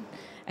 huge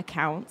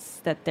accounts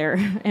that their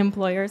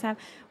employers have.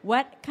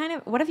 What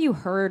have you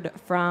heard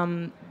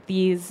from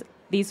these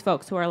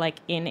folks who are like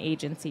in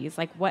agencies?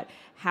 Like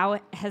how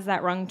has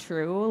that rung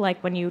true?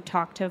 Like when you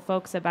talk to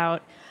folks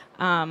about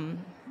kind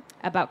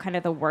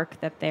of the work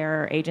that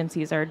their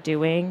agencies are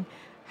doing,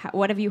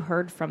 what have you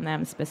heard from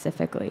them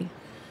specifically?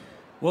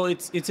 Well,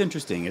 it's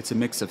interesting. It's a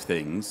mix of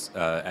things.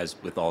 As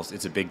with all,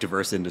 it's a big,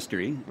 diverse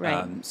industry.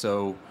 Right.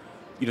 So,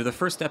 the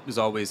first step is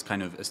always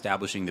kind of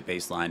establishing the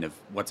baseline of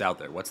what's out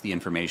there, what's the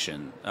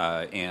information,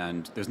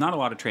 and there's not a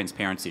lot of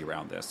transparency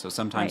around this. So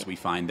sometimes we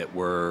find that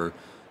we're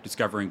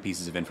discovering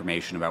pieces of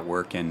information about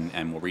work, and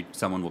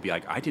someone will be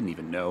like, I didn't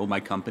even know my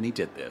company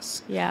did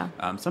this. Yeah.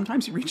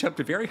 Sometimes you reach up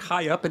to very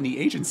high up in the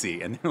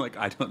agency, and they're like,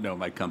 I don't know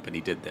my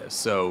company did this.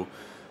 So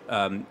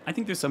I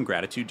think there's some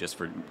gratitude just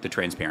for the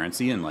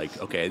transparency and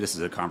like, okay, this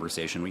is a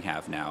conversation we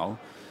have now.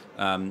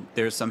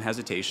 There's some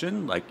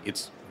hesitation, like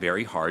it's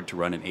very hard to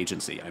run an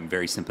agency. I'm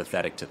very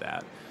sympathetic to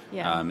that.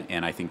 Yeah.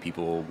 And I think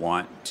people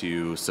want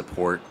to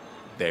support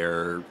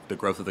the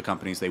growth of the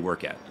companies they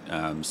work at.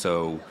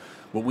 So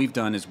what we've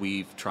done is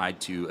we've tried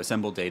to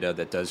assemble data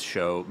that does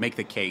make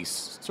the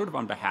case sort of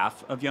on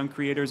behalf of young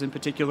creators in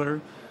particular,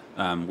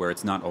 where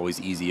it's not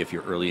always easy if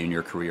you're early in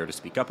your career to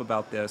speak up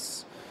about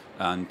this,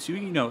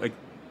 to,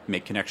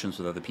 make connections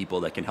with other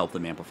people that can help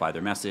them amplify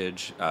their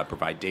message,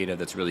 provide data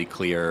that's really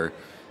clear.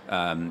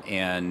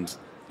 And,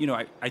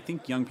 I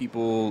think young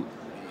people,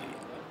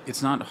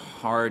 it's not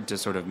hard to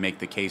sort of make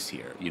the case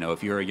here.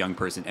 If you're a young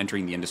person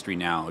entering the industry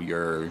now,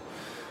 you're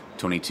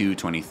 22,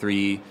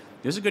 23,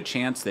 there's a good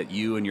chance that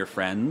you and your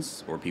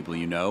friends or people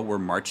were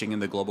marching in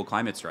the global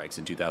climate strikes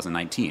in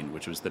 2019,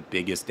 which was the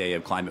biggest day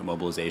of climate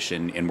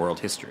mobilization in world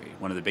history,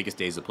 one of the biggest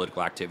days of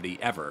political activity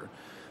ever.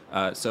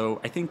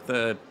 So I think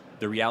the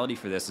reality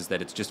for this is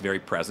that it's just very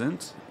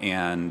present,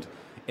 and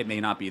it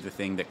may not be the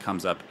thing that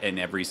comes up in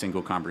every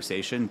single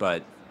conversation,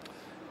 but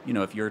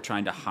if you're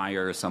trying to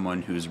hire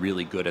someone who's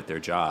really good at their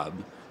job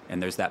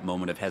and there's that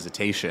moment of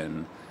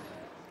hesitation,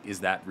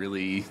 is that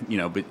really,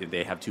 but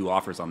they have two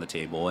offers on the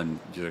table and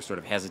they're sort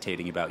of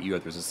hesitating about you, or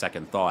there's a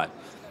second thought,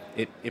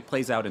 it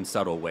plays out in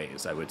subtle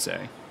ways, I would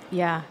say.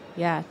 Yeah,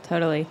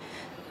 totally.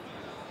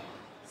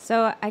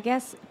 So I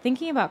guess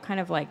thinking about kind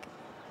of like,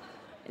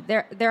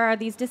 there are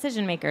these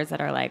decision makers that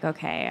are like,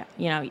 okay,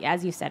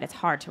 as you said, it's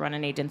hard to run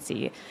an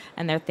agency,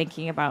 and they're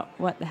thinking about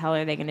what the hell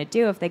are they going to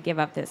do if they give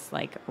up this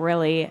like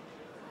really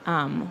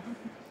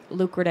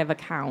lucrative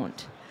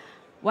account.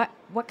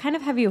 What kind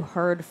of have you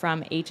heard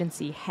from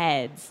agency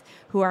heads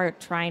who are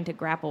trying to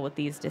grapple with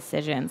these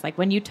decisions? Like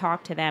when you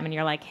talk to them and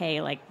you're like, hey,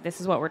 like this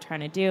is what we're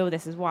trying to do,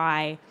 this is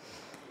why.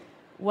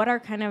 What are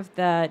kind of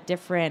the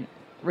different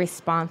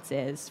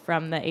responses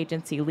from the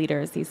agency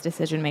leaders, these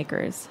decision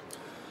makers?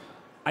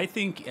 I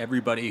think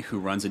everybody who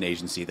runs an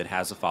agency that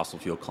has a fossil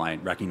fuel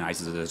client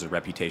recognizes it as a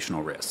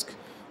reputational risk.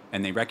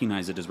 And they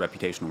recognize it as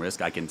reputational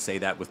risk. I can say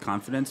that with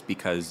confidence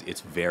because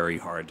it's very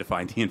hard to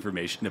find the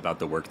information about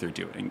the work they're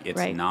doing.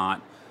 It's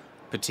not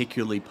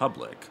particularly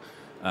public.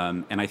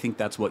 And I think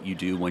that's what you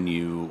do when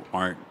you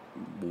aren't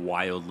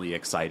wildly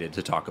excited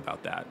to talk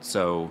about that.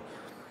 So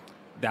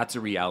that's a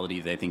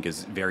reality that I think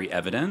is very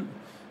evident.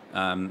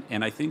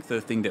 And I think the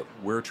thing that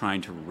we're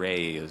trying to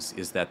raise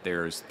is that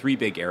there's three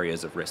big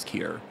areas of risk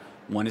here.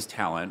 One is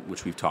talent,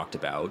 which we've talked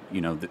about.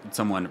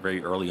 Someone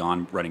very early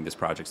on running this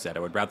project said, I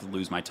would rather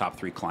lose my top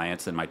 3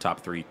 clients than my top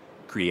 3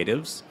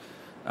 creatives.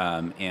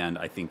 And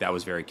I think that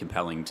was very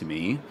compelling to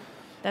me.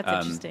 That's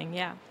interesting,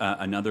 yeah.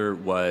 Another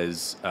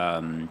was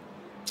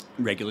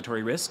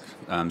regulatory risk.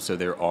 So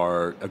there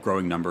are a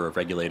growing number of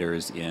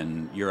regulators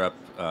in Europe,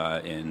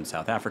 in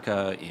South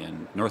Africa,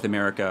 in North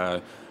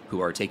America, who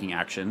are taking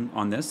action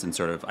on this and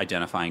sort of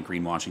identifying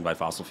greenwashing by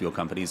fossil fuel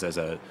companies as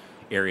a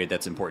area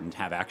that's important to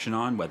have action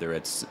on, whether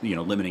it's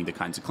limiting the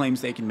kinds of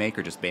claims they can make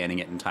or just banning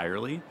it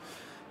entirely.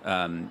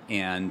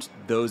 And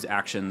those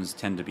actions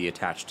tend to be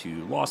attached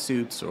to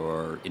lawsuits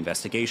or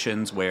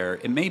investigations where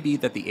it may be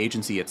that the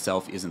agency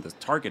itself isn't the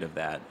target of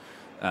that,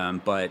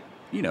 but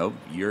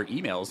your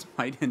emails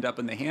might end up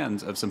in the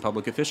hands of some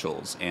public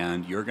officials,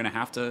 and you're going to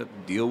have to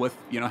deal with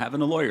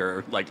having a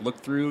lawyer look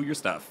through your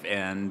stuff,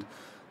 and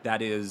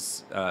that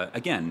is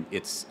again,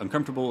 it's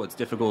uncomfortable, it's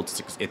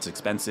difficult, it's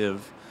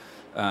expensive,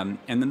 and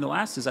then the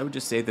last is I would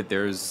just say that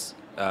there's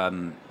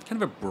kind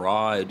of a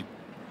broad,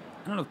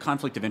 I don't know if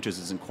conflict of interest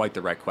isn't quite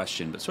the right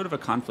question, but sort of a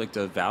conflict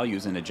of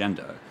values and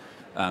agenda.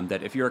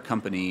 That if you're a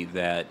company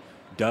that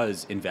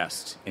does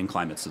invest in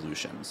climate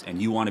solutions and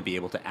you want to be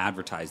able to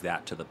advertise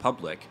that to the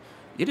public,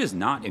 it is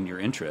not in your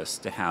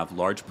interest to have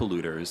large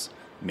polluters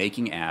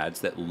making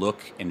ads that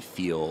look and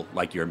feel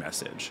like your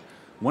message.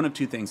 One of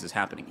two things is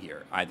happening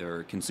here.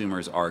 Either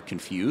consumers are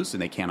confused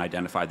and they can't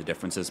identify the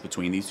differences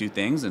between these two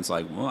things, and it's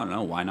like, well, I don't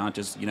know, why not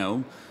just,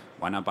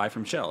 why not buy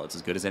from Shell? It's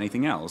as good as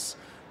anything else.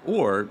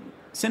 Or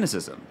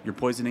cynicism, you're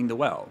poisoning the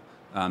well.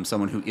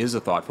 Someone who is a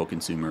thoughtful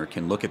consumer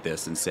can look at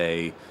this and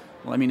say,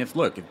 well, I mean, if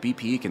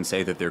BP can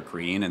say that they're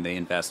green and they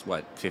invest,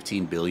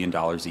 $15 billion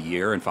a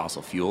year in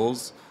fossil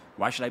fuels,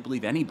 why should I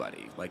believe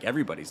anybody?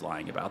 Everybody's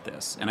lying about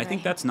this. And I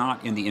think that's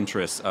not in the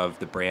interests of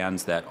the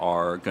brands that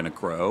are going to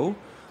grow.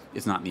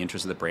 It's not in the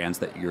interest of the brands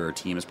that your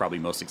team is probably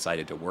most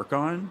excited to work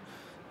on.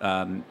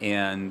 I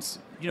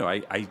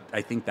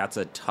think that's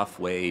a tough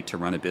way to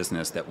run a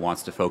business that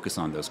wants to focus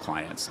on those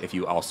clients if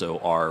you also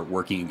are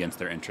working against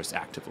their interests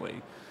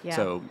actively. Yeah.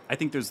 So I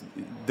think there's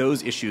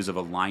those issues of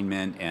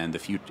alignment and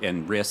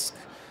and risk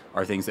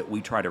are things that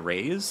we try to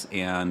raise,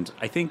 and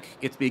I think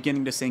it's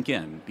beginning to sink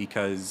in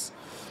because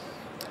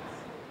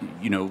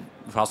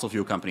fossil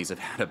fuel companies have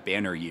had a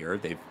banner year.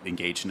 They've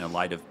engaged in a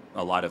lot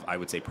of I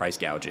would say price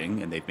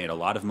gouging, and they've made a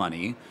lot of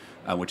money,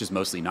 which is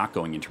mostly not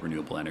going into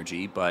renewable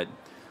energy, but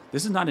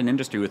this is not an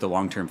industry with a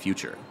long-term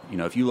future.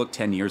 If you look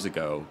 10 years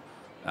ago,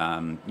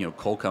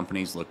 coal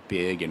companies look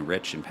big and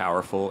rich and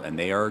powerful, and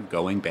they are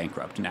going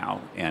bankrupt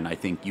now. And I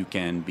think you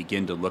can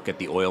begin to look at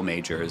the oil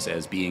majors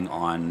as being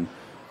on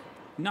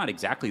not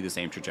exactly the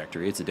same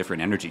trajectory. It's a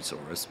different energy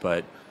source,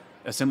 but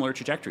a similar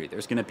trajectory.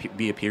 There's going to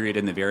be a period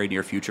in the very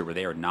near future where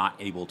they are not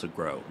able to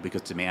grow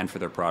because demand for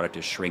their product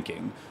is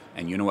shrinking.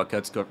 And you know what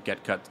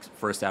get cut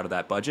first out of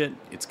that budget?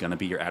 It's going to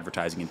be your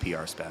advertising and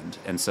PR spend.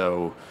 And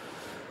so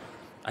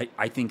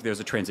I think there's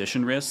a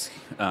transition risk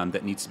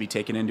that needs to be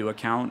taken into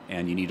account,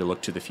 and you need to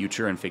look to the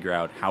future and figure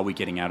out how are we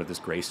getting out of this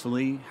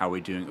gracefully, how are we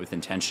doing it with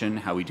intention,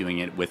 how are we doing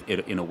it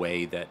in a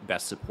way that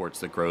best supports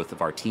the growth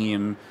of our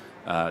team,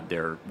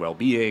 their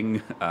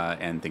well-being,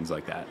 and things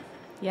like that.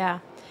 Yeah.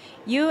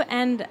 You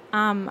and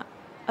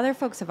other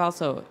folks have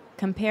also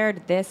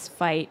compared this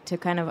fight to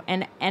kind of,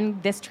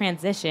 and this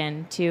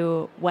transition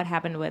to what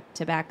happened with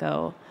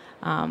tobacco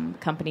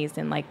companies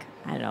in the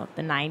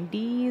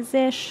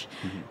 90s-ish.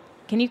 Mm-hmm.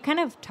 Can you kind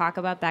of talk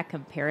about that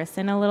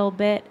comparison a little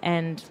bit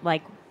and,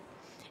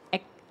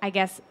 I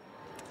guess,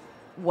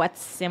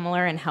 what's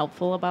similar and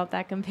helpful about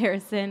that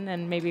comparison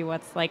and maybe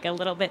what's, a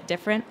little bit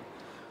different?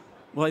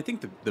 Well, I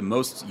think the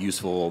most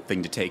useful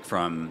thing to take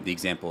from the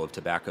example of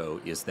tobacco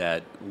is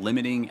that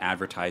limiting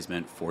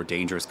advertisement for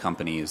dangerous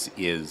companies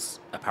is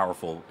a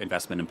powerful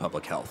investment in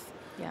public health.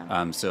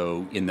 Yeah.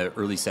 So in the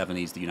early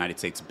 70s, the United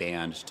States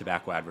banned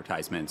tobacco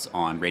advertisements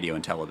on radio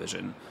and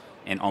television,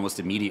 and almost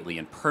immediately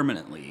and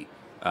permanently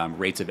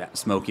rates of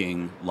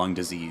smoking, lung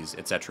disease,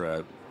 et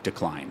cetera,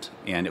 declined.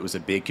 And it was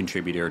a big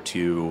contributor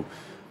to,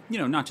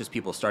 not just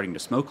people starting to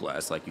smoke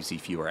less, you see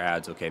fewer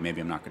ads, okay, maybe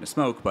I'm not going to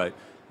smoke, but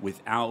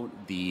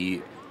without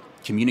the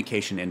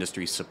communication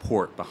industry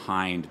support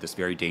behind this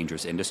very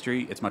dangerous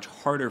industry, it's much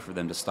harder for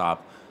them to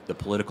stop the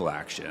political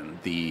action,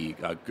 the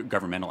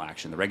governmental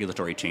action, the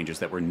regulatory changes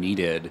that were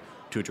needed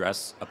to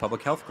address a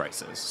public health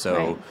crisis.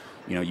 So,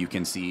 right. You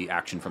can see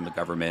action from the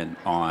government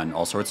on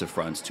all sorts of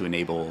fronts to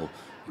enable.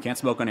 You can't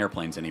smoke on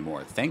airplanes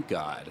anymore. Thank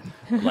God.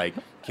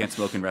 Can't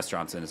smoke in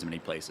restaurants in as many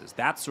places.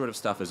 That sort of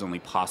stuff is only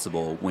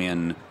possible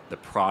when the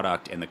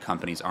product and the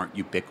companies aren't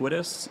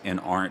ubiquitous and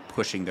aren't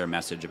pushing their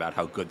message about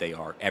how good they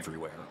are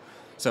everywhere.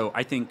 So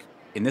I think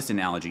in this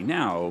analogy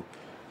now,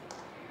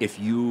 if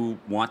you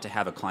want to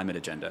have a climate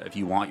agenda, if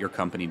you want your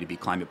company to be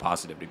climate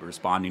positive, to be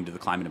responding to the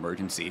climate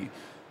emergency,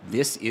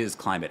 this is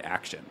climate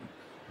action.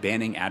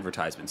 Banning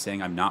advertisements,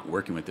 saying I'm not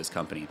working with this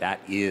company,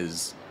 that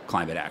is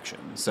climate action.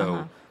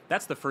 So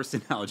that's the first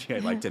analogy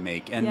I'd like to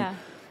make. And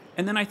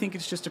and then I think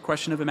it's just a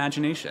question of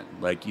imagination.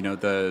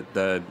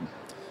 The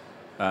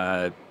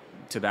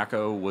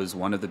tobacco was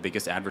one of the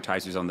biggest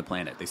advertisers on the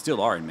planet. They still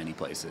are in many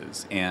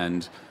places.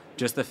 And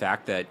just the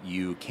fact that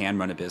you can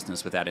run a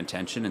business with that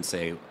intention and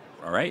say,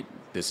 all right,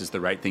 this is the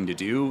right thing to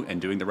do,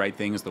 and doing the right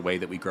thing is the way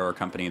that we grow our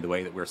company, the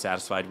way that we're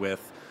satisfied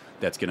with,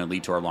 that's going to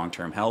lead to our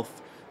long-term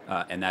health.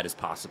 And that is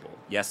possible.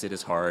 Yes, it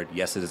is hard.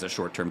 Yes, it is a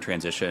short-term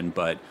transition,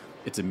 but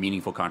it's a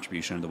meaningful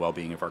contribution to the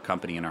well-being of our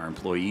company and our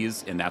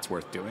employees, and that's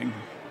worth doing.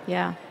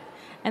 Yeah.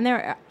 And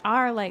there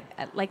are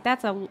like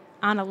that's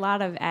on a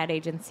lot of ad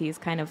agencies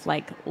kind of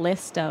like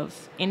list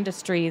of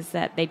industries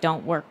that they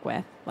don't work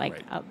with. Like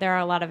Right. there are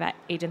a lot of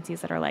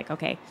agencies that are like,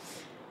 okay,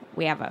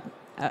 we have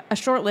a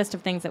short list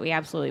of things that we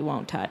absolutely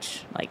won't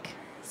touch. Like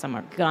some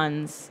are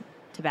guns,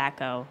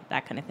 tobacco,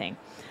 that kind of thing.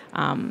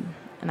 And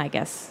I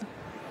guess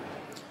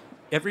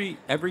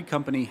Every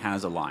company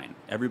has a line.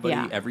 Everybody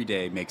Yeah. every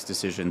day makes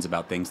decisions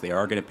about things they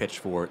are going to pitch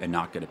for and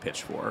not going to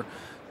pitch for.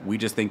 We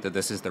just think that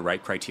this is the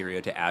right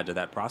criteria to add to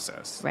that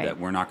process. Right.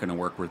 That we're not going to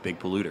work with big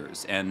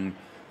polluters, and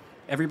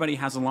everybody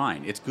has a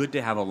line. It's good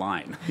to have a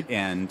line.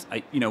 And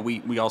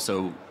we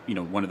also,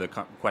 one of the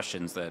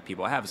questions that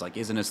people have is like,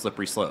 isn't it a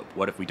slippery slope?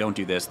 What if we don't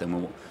do this?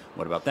 Then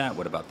what about that?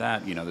 What about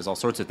that? There's all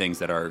sorts of things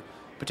that are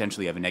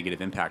potentially have a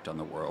negative impact on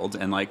the world,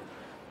 and like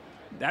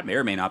that may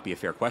or may not be a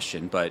fair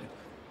question, but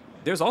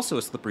there's also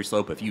a slippery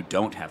slope if you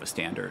don't have a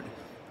standard.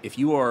 If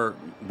you are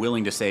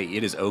willing to say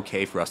it is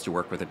okay for us to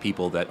work with the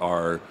people that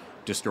are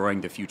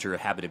destroying the future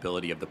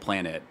habitability of the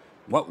planet,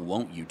 what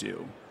won't you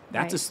do?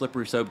 That's Right. a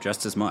slippery slope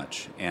just as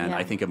much, and Yeah.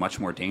 I think a much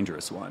more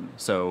dangerous one.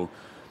 So,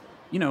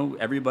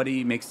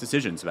 everybody makes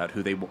decisions about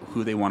who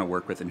they want to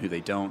work with and who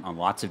they don't on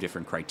lots of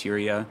different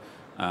criteria.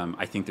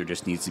 I think there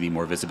just needs to be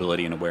more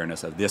visibility and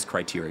awareness of this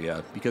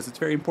criteria because it's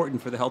very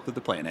important for the health of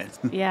the planet.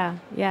 Yeah,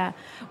 yeah.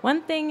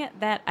 One thing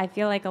that I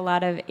feel like a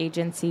lot of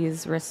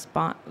agencies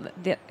respond,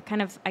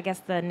 I guess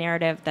the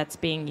narrative that's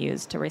being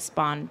used to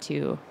respond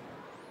to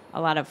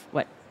a lot of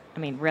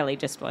really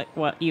just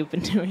what you've been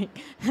doing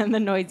and the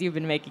noise you've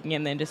been making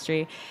in the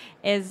industry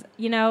is,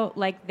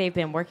 like they've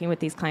been working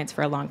with these clients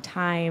for a long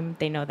time.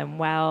 They know them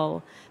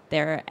well.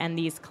 And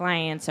these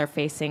clients are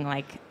facing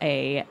like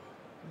the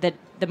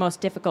most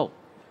difficult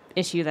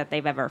issue that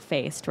they've ever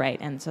faced, right?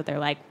 And so they're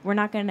like, we're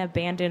not going to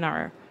abandon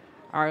our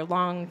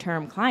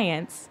long-term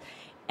clients,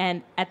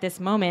 and at this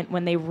moment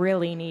when they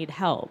really need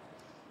help.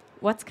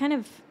 What's kind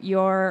of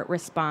your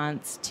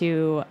response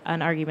to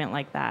an argument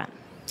like that?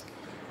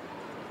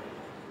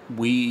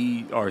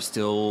 We are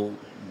still,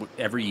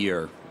 every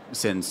year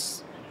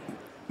since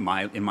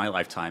in my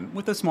lifetime,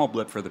 with a small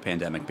blip for the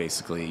pandemic,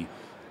 basically,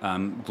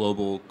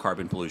 global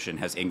carbon pollution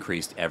has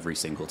increased every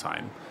single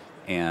time.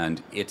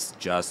 And it's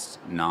just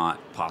not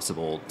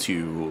possible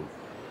to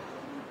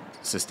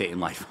sustain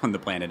life on the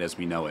planet as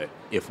we know it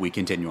if we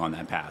continue on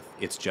that path.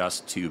 It's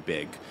just too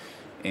big.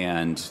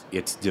 And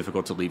it's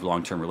difficult to leave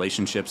long-term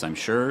relationships, I'm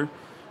sure.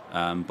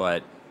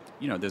 But,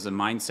 there's a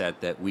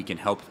mindset that we can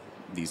help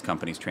these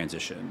companies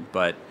transition.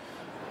 But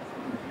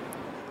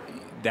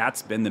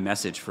that's been the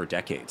message for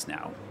decades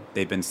now.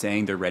 They've been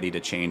saying they're ready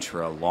to change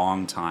for a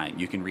long time.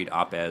 You can read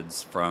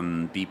op-eds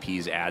from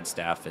BP's ad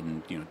staff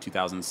in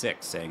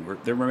 2006 saying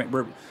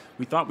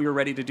we thought we were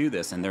ready to do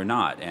this, and they're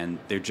not, and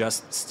they're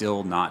just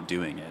still not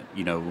doing it.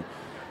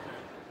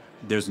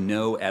 There's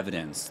no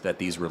evidence that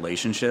these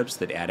relationships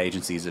that ad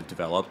agencies have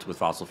developed with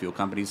fossil fuel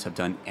companies have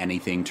done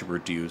anything to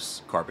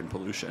reduce carbon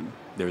pollution.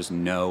 There's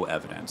no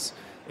evidence.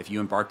 If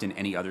you embarked in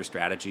any other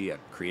strategy, a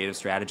creative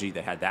strategy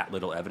that had that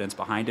little evidence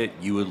behind it,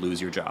 you would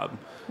lose your job.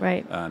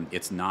 Right.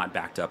 It's not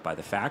backed up by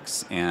the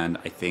facts, and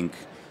I think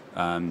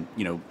when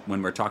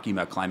we're talking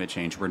about climate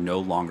change, we're no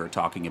longer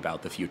talking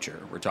about the future.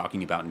 We're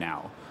talking about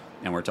now,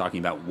 and we're talking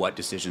about what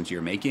decisions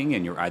you're making,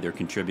 and you're either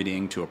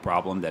contributing to a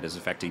problem that is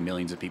affecting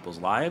millions of people's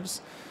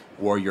lives,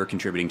 or you're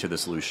contributing to the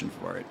solution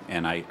for it.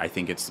 And I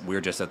think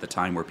we're just at the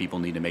time where people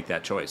need to make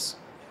that choice.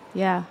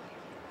 Yeah.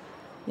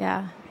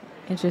 Yeah.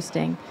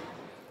 Interesting.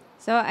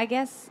 So I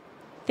guess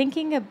let's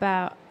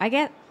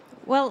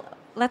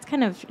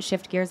kind of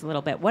shift gears a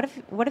little bit.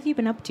 What have you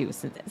been up to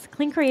since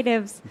Clean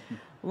Creatives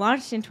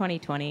launched in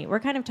 2020?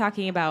 We're kind of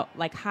talking about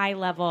like high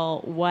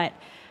level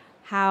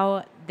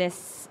how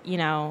this,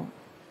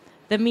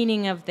 the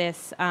meaning of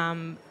this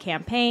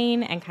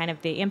campaign and kind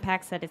of the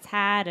impacts that it's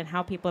had and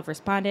how people have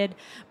responded.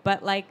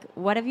 But like,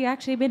 what have you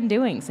actually been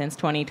doing since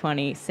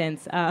 2020,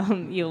 since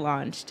you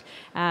launched?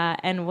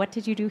 And what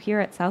did you do here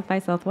at South by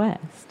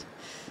Southwest?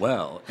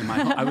 Well,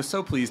 I was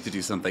so pleased to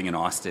do something in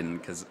Austin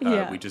because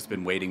we've just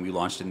been waiting. We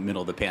launched in the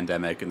middle of the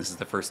pandemic, and this is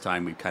the first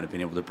time we've kind of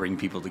been able to bring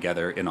people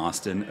together in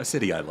Austin, a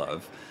city I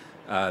love.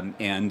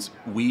 And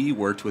we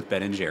worked with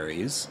Ben &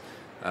 Jerry's.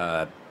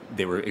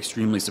 They were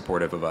extremely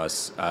supportive of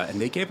us, and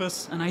they gave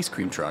us an ice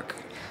cream truck.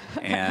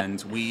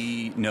 And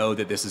we know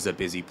that this is a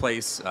busy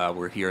place.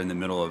 We're here in the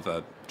middle of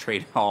a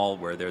trade hall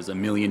where there's a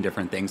million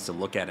different things to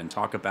look at and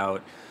talk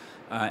about.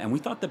 And we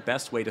thought the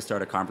best way to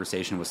start a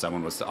conversation with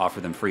someone was to offer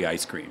them free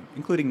ice cream,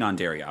 including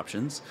non-dairy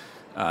options,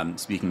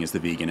 speaking as the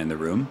vegan in the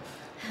room.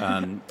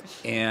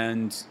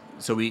 And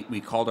so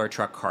we called our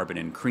truck Carbon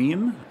and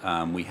Cream.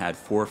 We had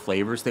 4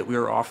 flavors that we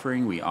were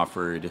offering. We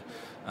offered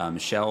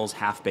Shell's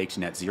half-baked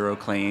net zero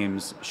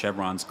claims,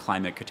 Chevron's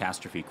climate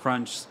catastrophe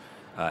crunch,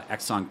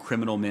 Exxon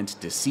criminal mint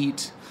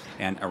deceit,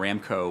 and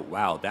Aramco,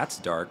 wow, that's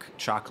dark,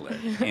 chocolate.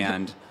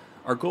 And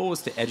our goal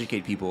was to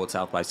educate people at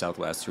South by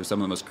Southwest, who are some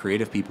of the most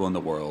creative people in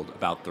the world,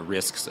 about the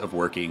risks of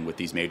working with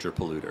these major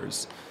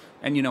polluters.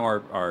 And,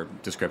 our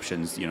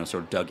descriptions, sort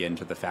of dug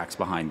into the facts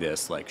behind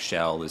this. Like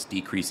Shell is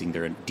decreasing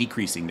their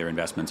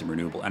investments in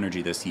renewable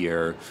energy this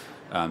year.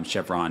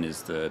 Chevron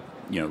is the,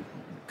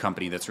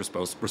 company that's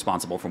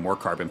responsible for more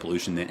carbon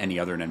pollution than any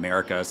other in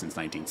America since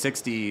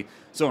 1960,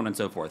 so on and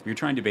so forth. We're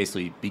trying to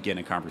basically begin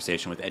a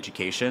conversation with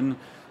education,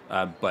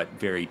 but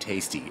very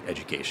tasty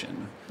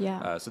education.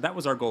 Yeah. So that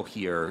was our goal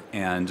here.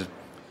 And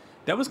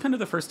that was kind of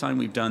the first time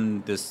we've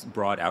done this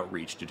broad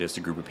outreach to just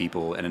a group of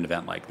people at an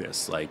event like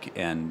this.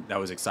 And that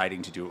was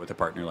exciting to do it with a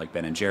partner like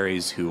Ben and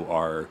Jerry's, who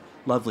are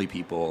lovely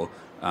people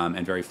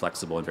and very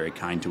flexible and very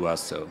kind to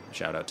us. So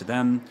shout out to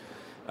them.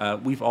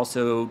 We've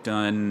also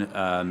done,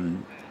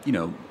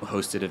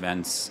 hosted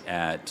events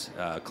at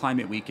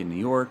Climate Week in New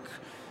York.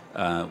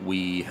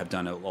 We have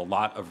done a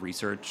lot of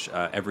research.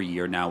 Every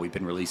year now we've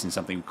been releasing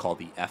something called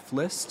the F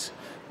List.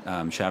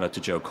 Shout out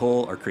to Joe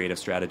Cole, our creative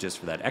strategist,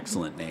 for that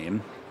excellent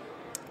name.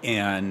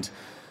 And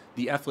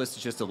the F List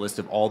is just a list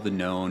of all the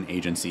known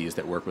agencies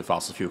that work with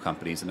fossil fuel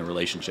companies and the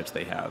relationships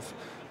they have.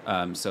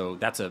 So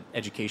that's an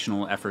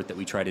educational effort that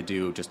we try to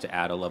do just to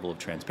add a level of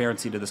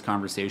transparency to this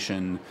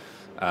conversation.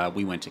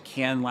 We went to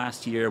Cannes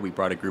last year. We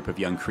brought a group of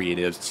young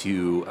creatives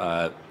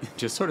to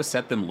just sort of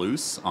set them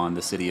loose on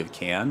the city of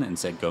Cannes and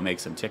said, go make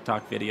some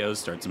TikTok videos,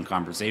 start some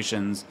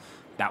conversations.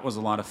 That was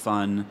a lot of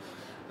fun.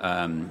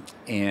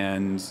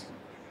 And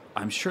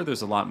I'm sure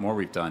there's a lot more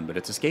we've done, but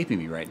it's escaping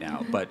me right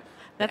now. But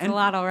that's a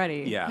lot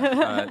already.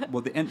 Yeah.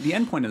 Well, the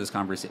end point of this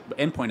conversation,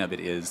 end point of it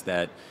is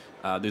that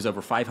there's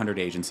over 500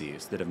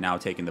 agencies that have now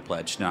taken the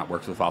pledge to not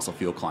work with fossil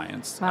fuel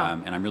clients.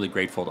 Wow. And I'm really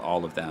grateful to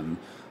all of them.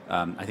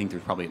 I think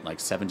there's probably like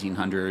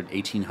 1,700,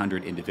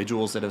 1,800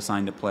 individuals that have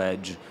signed the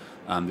pledge.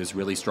 There's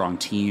really strong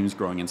teams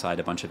growing inside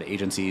a bunch of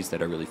agencies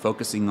that are really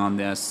focusing on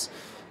this.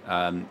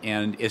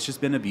 And it's just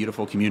been a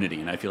beautiful community.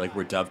 And I feel like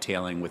we're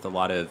dovetailing with a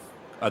lot of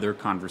other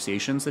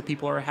conversations that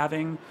people are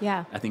having.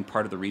 Yeah. I think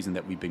part of the reason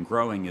that we've been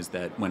growing is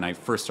that when I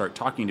first start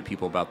talking to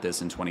people about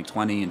this in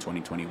 2020 and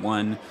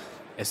 2021,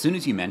 as soon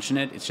as you mention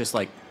it, it's just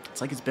like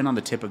it's been on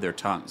the tip of their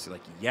tongues. They're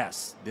like,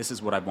 yes, this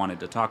is what I've wanted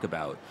to talk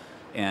about.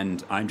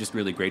 And I'm just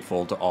really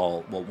grateful to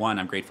one,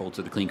 I'm grateful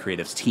to the Clean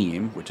Creatives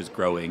team, which is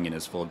growing and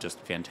is full of just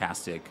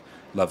fantastic,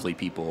 lovely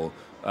people,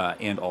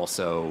 and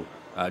also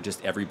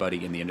just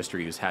everybody in the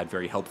industry who's had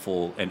very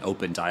helpful and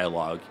open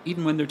dialogue,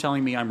 even when they're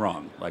telling me I'm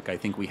wrong. Like, I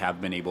think we have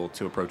been able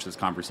to approach this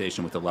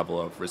conversation with a level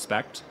of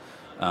respect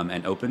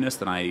and openness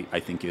that I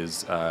think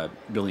is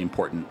really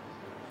important.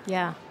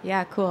 Yeah,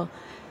 cool.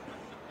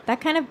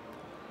 That kind of,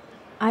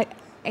 I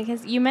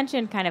guess you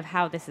mentioned kind of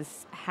how this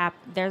is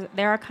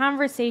there are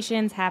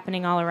conversations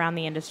happening all around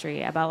the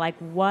industry about like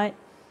what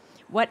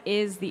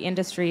is the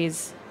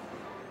industry's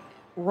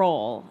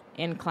role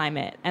in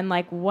climate, and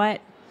like what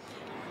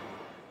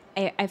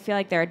I feel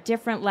like there are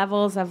different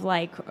levels of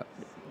like,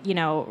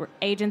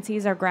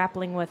 agencies are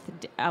grappling with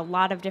a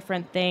lot of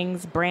different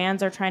things.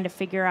 Brands are trying to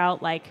figure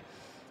out like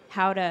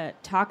how to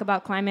talk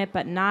about climate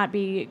but not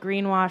be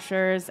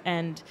greenwashers,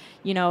 and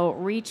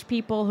reach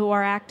people who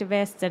are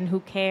activists and who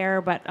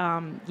care, but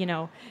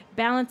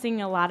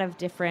balancing a lot of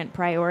different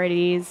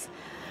priorities.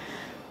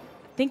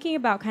 Thinking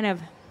about kind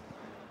of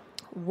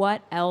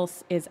what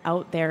else is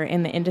out there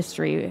in the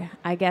industry,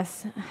 I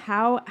guess,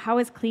 how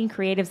is Clean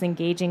Creatives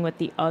engaging with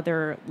the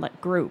other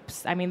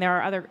groups? I mean,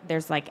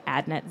 there's like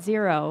Ad Net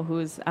Zero,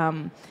 who's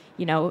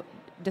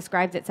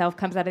describes itself,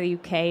 comes out of the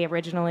UK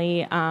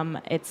originally.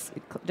 It's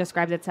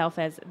describes itself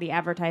as the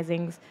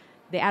advertising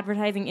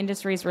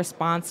industry's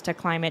response to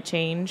climate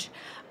change.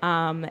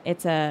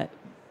 It's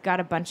got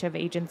a bunch of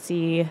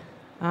agency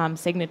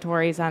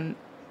signatories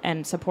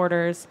and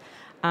supporters.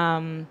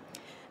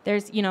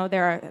 There's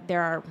there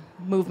are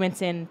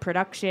movements in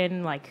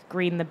production like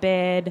Green the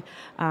Bid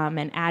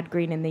and Ad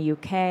Green in the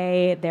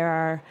UK. There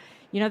are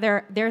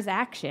there's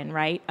action,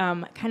 right?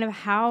 Kind of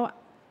how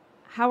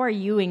are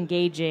you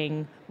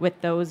engaging with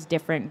those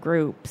different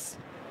groups?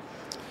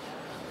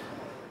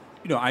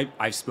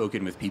 I've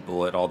spoken with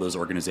people at all those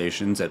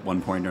organizations at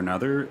one point or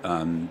another.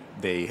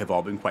 They have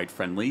all been quite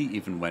friendly,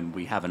 even when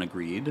we haven't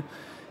agreed.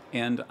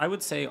 And I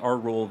would say our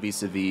role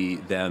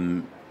vis-a-vis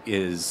them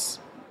is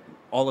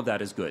all of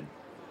that is good.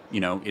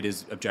 It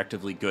is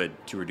objectively good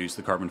to reduce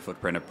the carbon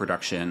footprint of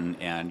production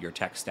and your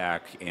tech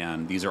stack,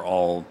 and these are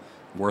all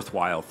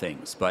worthwhile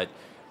things. But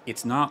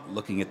it's not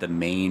looking at the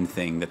main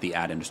thing that the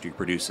ad industry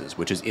produces,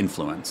 which is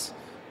influence.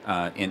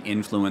 And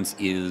influence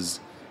is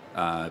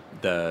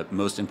the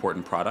most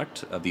important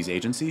product of these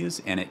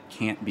agencies, and it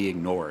can't be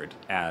ignored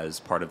as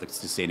part of the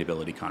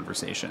sustainability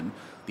conversation.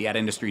 The ad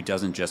industry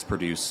doesn't just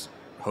produce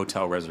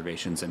hotel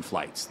reservations and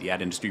flights. The ad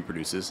industry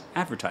produces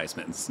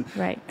advertisements.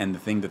 Right. And the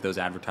thing that those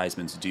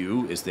advertisements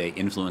do is they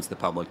influence the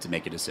public to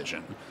make a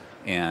decision.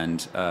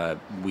 And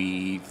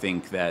we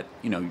think that,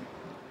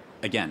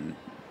 again,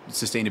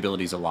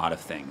 sustainability is a lot of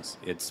things.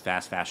 It's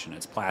fast fashion,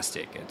 it's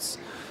plastic, it's,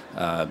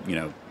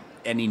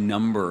 any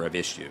number of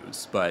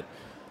issues. But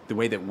the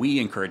way that we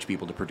encourage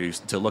people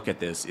to look at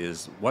this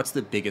is, what's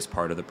the biggest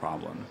part of the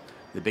problem?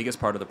 The biggest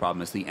part of the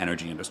problem is the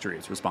energy industry.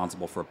 It's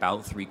responsible for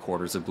about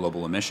 3/4 of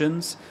global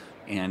emissions.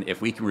 And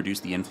if we can reduce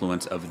the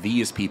influence of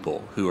these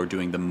people who are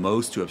doing the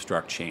most to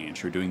obstruct change,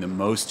 who are doing the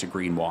most to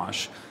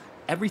greenwash,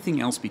 everything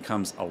else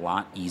becomes a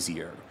lot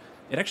easier.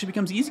 It actually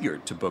becomes easier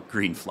to book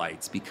green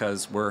flights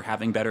because we're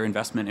having better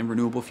investment in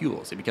renewable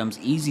fuels. It becomes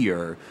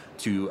easier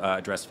to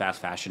address fast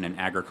fashion and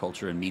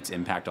agriculture and meat's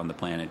impact on the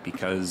planet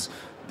because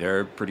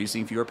they're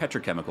producing fewer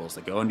petrochemicals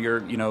that go into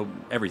your,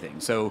 everything.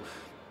 So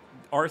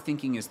our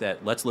thinking is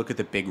that let's look at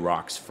the big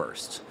rocks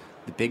first.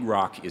 The big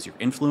rock is your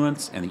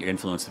influence, and your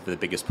influence of the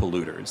biggest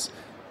polluters.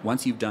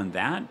 Once you've done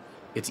that,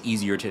 it's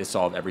easier to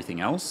solve everything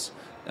else.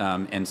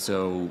 And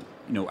so,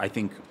 I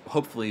think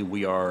hopefully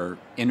we are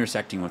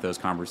intersecting with those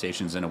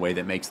conversations in a way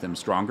that makes them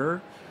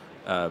stronger.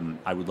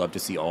 I would love to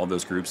see all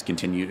those groups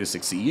continue to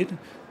succeed,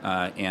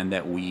 and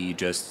that we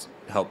just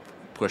help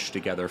push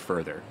together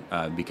further,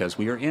 because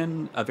we are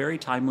in a very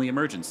timely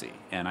emergency.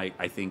 And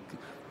I think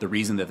the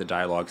reason that the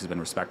dialogue has been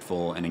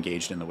respectful and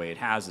engaged in the way it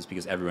has is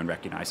because everyone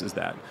recognizes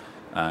that.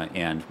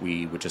 And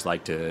we would just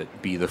like to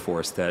be the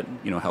force that,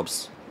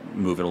 helps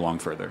move it along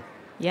further.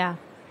 Yeah.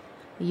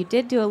 You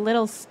did do a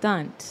little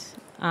stunt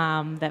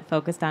that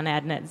focused on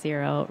Ad Net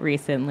Zero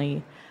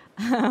recently.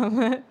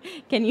 Can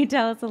you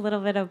tell us a little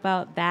bit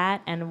about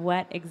that and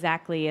what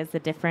exactly is the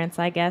difference,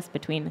 I guess,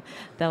 between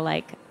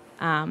the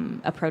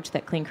approach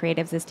that Clean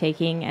Creatives is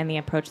taking and the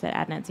approach that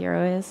Ad Net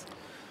Zero is?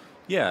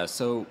 Yeah,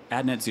 so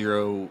Ad Net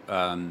Zero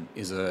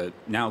is a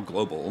now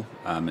global,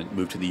 it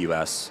moved to the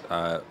U.S.,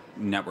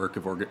 network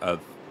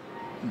of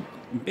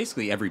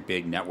basically every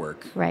big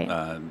network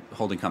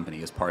holding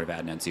company is part of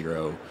Ad Net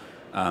Zero.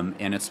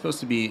 And it's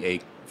supposed to be a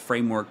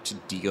framework to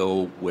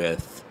deal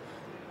with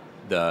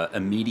the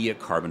immediate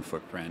carbon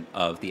footprint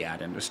of the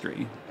ad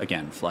industry.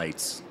 Again,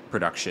 flights,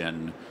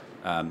 production,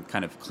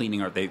 kind of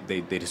cleaning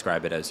they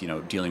describe it as,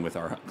 dealing with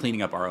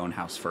cleaning up our own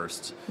house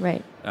first.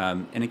 Right.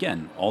 And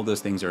again, all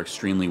those things are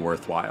extremely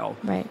worthwhile.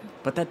 Right.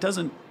 But that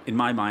doesn't, in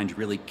my mind,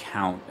 really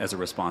count as a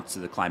response to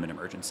the climate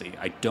emergency.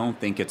 I don't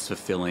think it's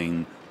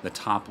fulfilling the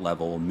top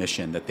level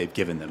mission that they've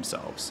given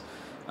themselves.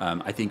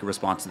 I think a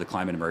response to the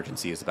climate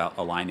emergency is about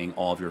aligning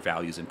all of your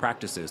values and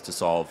practices to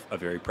solve a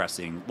very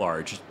pressing,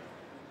 large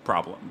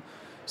problem.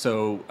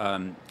 So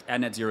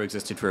Ad Net Zero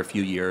existed for a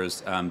few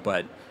years,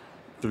 but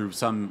through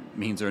some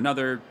means or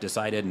another,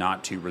 decided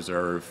not to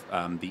reserve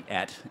the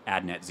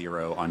Ad Net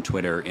Zero on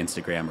Twitter,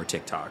 Instagram, or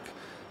TikTok.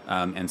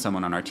 And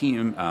someone on our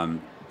team,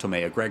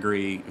 Tomea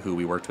Gregory, who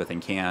we worked with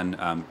in Cannes,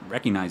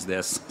 recognized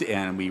this,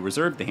 and we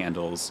reserved the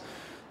handles.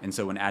 And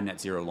so when Ad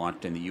Net Zero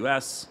launched in the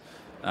U.S.,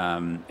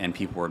 and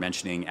people were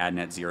mentioning Ad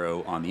Net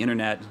Zero on the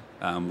internet,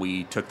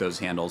 we took those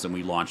handles and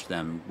we launched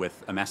them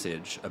with a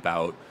message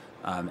about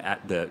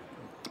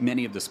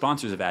many of the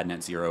sponsors of Ad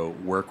Net Zero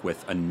work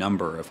with a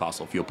number of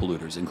fossil fuel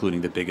polluters,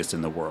 including the biggest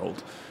in the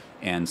world.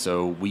 And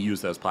so we use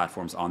those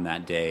platforms on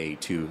that day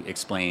to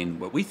explain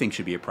what we think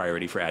should be a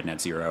priority for Ad Net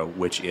Zero,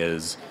 which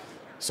is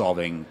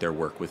solving their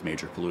work with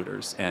major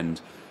polluters. And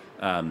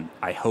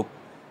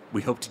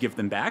we hope to give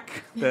them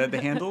back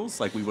the handles,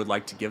 like we would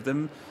like to give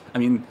them. I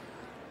mean,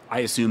 I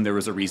assume there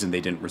was a reason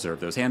they didn't reserve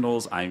those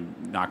handles. I'm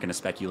not going to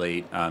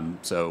speculate.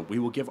 So we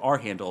will give our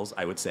handles,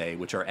 I would say,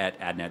 which are at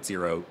Ad Net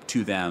Zero,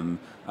 to them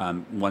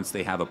once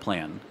they have a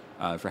plan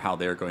for how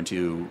they're going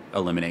to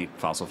eliminate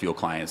fossil fuel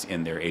clients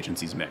in their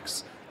agency's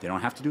mix. They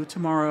don't have to do it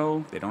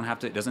tomorrow. It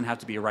doesn't have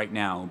to be right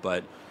now,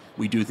 but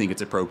we do think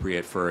it's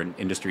appropriate for an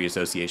industry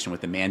association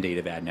with the mandate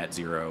of Ad Net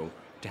Zero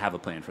to have a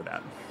plan for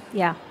that.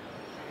 Yeah,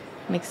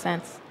 makes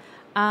sense.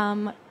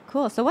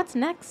 Cool. So what's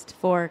next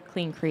for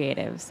Clean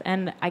Creatives?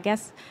 And I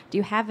guess, do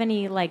you have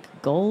any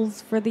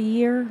goals for the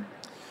year?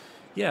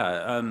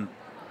 Yeah,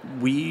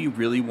 we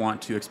really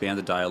want to expand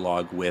the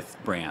dialogue with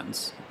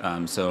brands.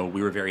 So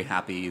we were very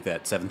happy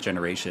that Seventh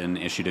Generation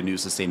issued a new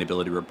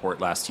sustainability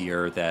report last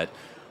year that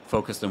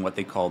focused on what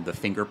they called the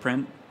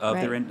fingerprint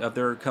of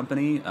their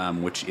company,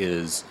 which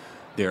is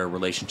their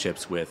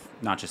relationships with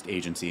not just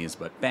agencies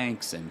but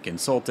banks and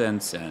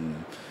consultants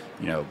and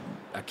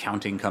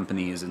accounting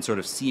companies, and sort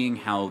of seeing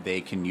how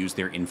they can use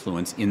their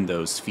influence in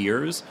those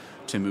spheres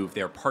to move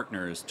their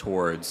partners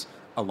towards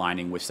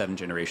aligning with Seventh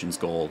Generation's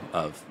goal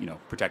of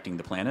protecting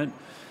the planet.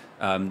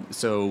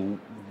 So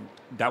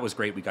that was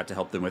great. We got to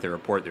help them with their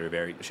report. They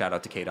were shout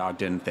out to Kate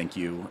Ogden, thank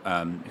you,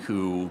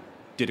 who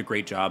did a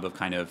great job of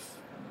kind of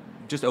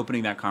just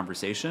opening that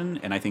conversation.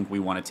 And I think we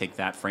want to take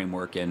that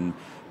framework and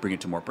bring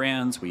it to more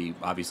brands. We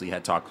obviously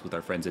had talks with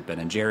our friends at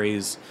Ben &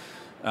 Jerry's.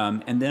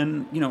 And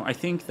then, I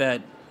think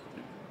that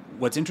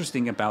what's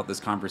interesting about this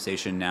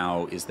conversation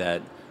now is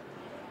that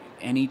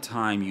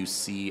anytime you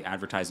see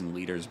advertising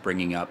leaders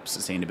bringing up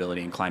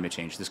sustainability and climate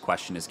change, this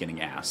question is getting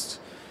asked.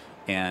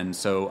 And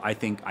so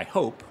I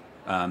hope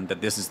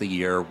that this is the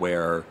year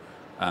where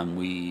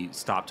we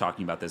stop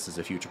talking about this as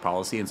a future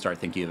policy and start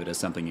thinking of it as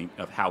something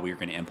of how we're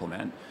going to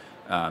implement.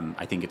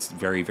 I think it's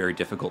very, very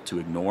difficult to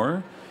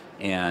ignore,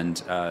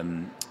 and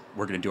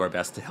we're going to do our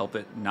best to help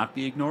it not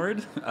be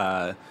ignored.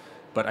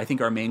 But I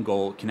think our main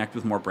goal, connect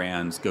with more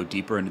brands, go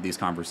deeper into these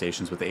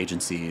conversations with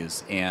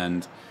agencies,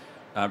 and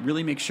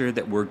really make sure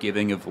that we're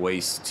giving a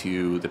voice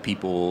to the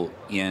people,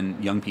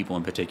 young people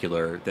in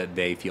particular, that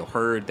they feel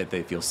heard, that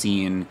they feel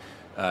seen,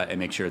 and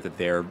make sure that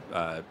their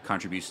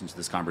contributions to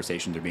this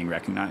conversation are being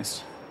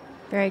recognized.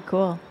 Very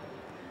cool.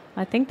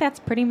 I think that's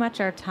pretty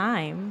much our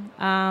time.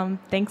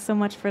 Thanks so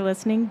much for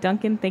listening.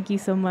 Duncan, thank you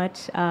so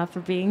much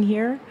for being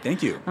here.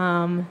 Thank you.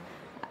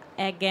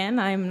 Again,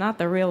 I'm not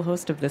the real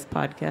host of this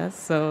podcast,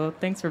 so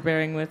thanks for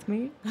bearing with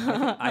me.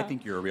 I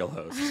think you're a real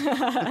host.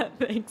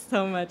 Thanks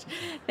so much.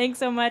 Thanks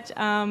so much.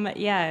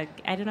 Yeah,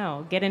 I don't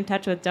know. Get in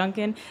touch with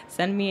Duncan.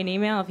 Send me an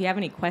email if you have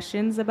any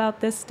questions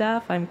about this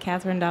stuff. I'm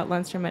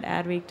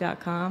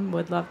Catherine.Lundstrom@adweek.com.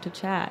 Would love to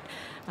chat.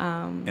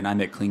 And I'm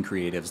at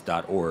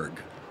cleancreatives.org.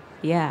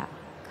 Yeah,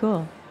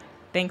 cool.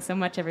 Thanks so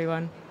much,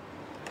 everyone.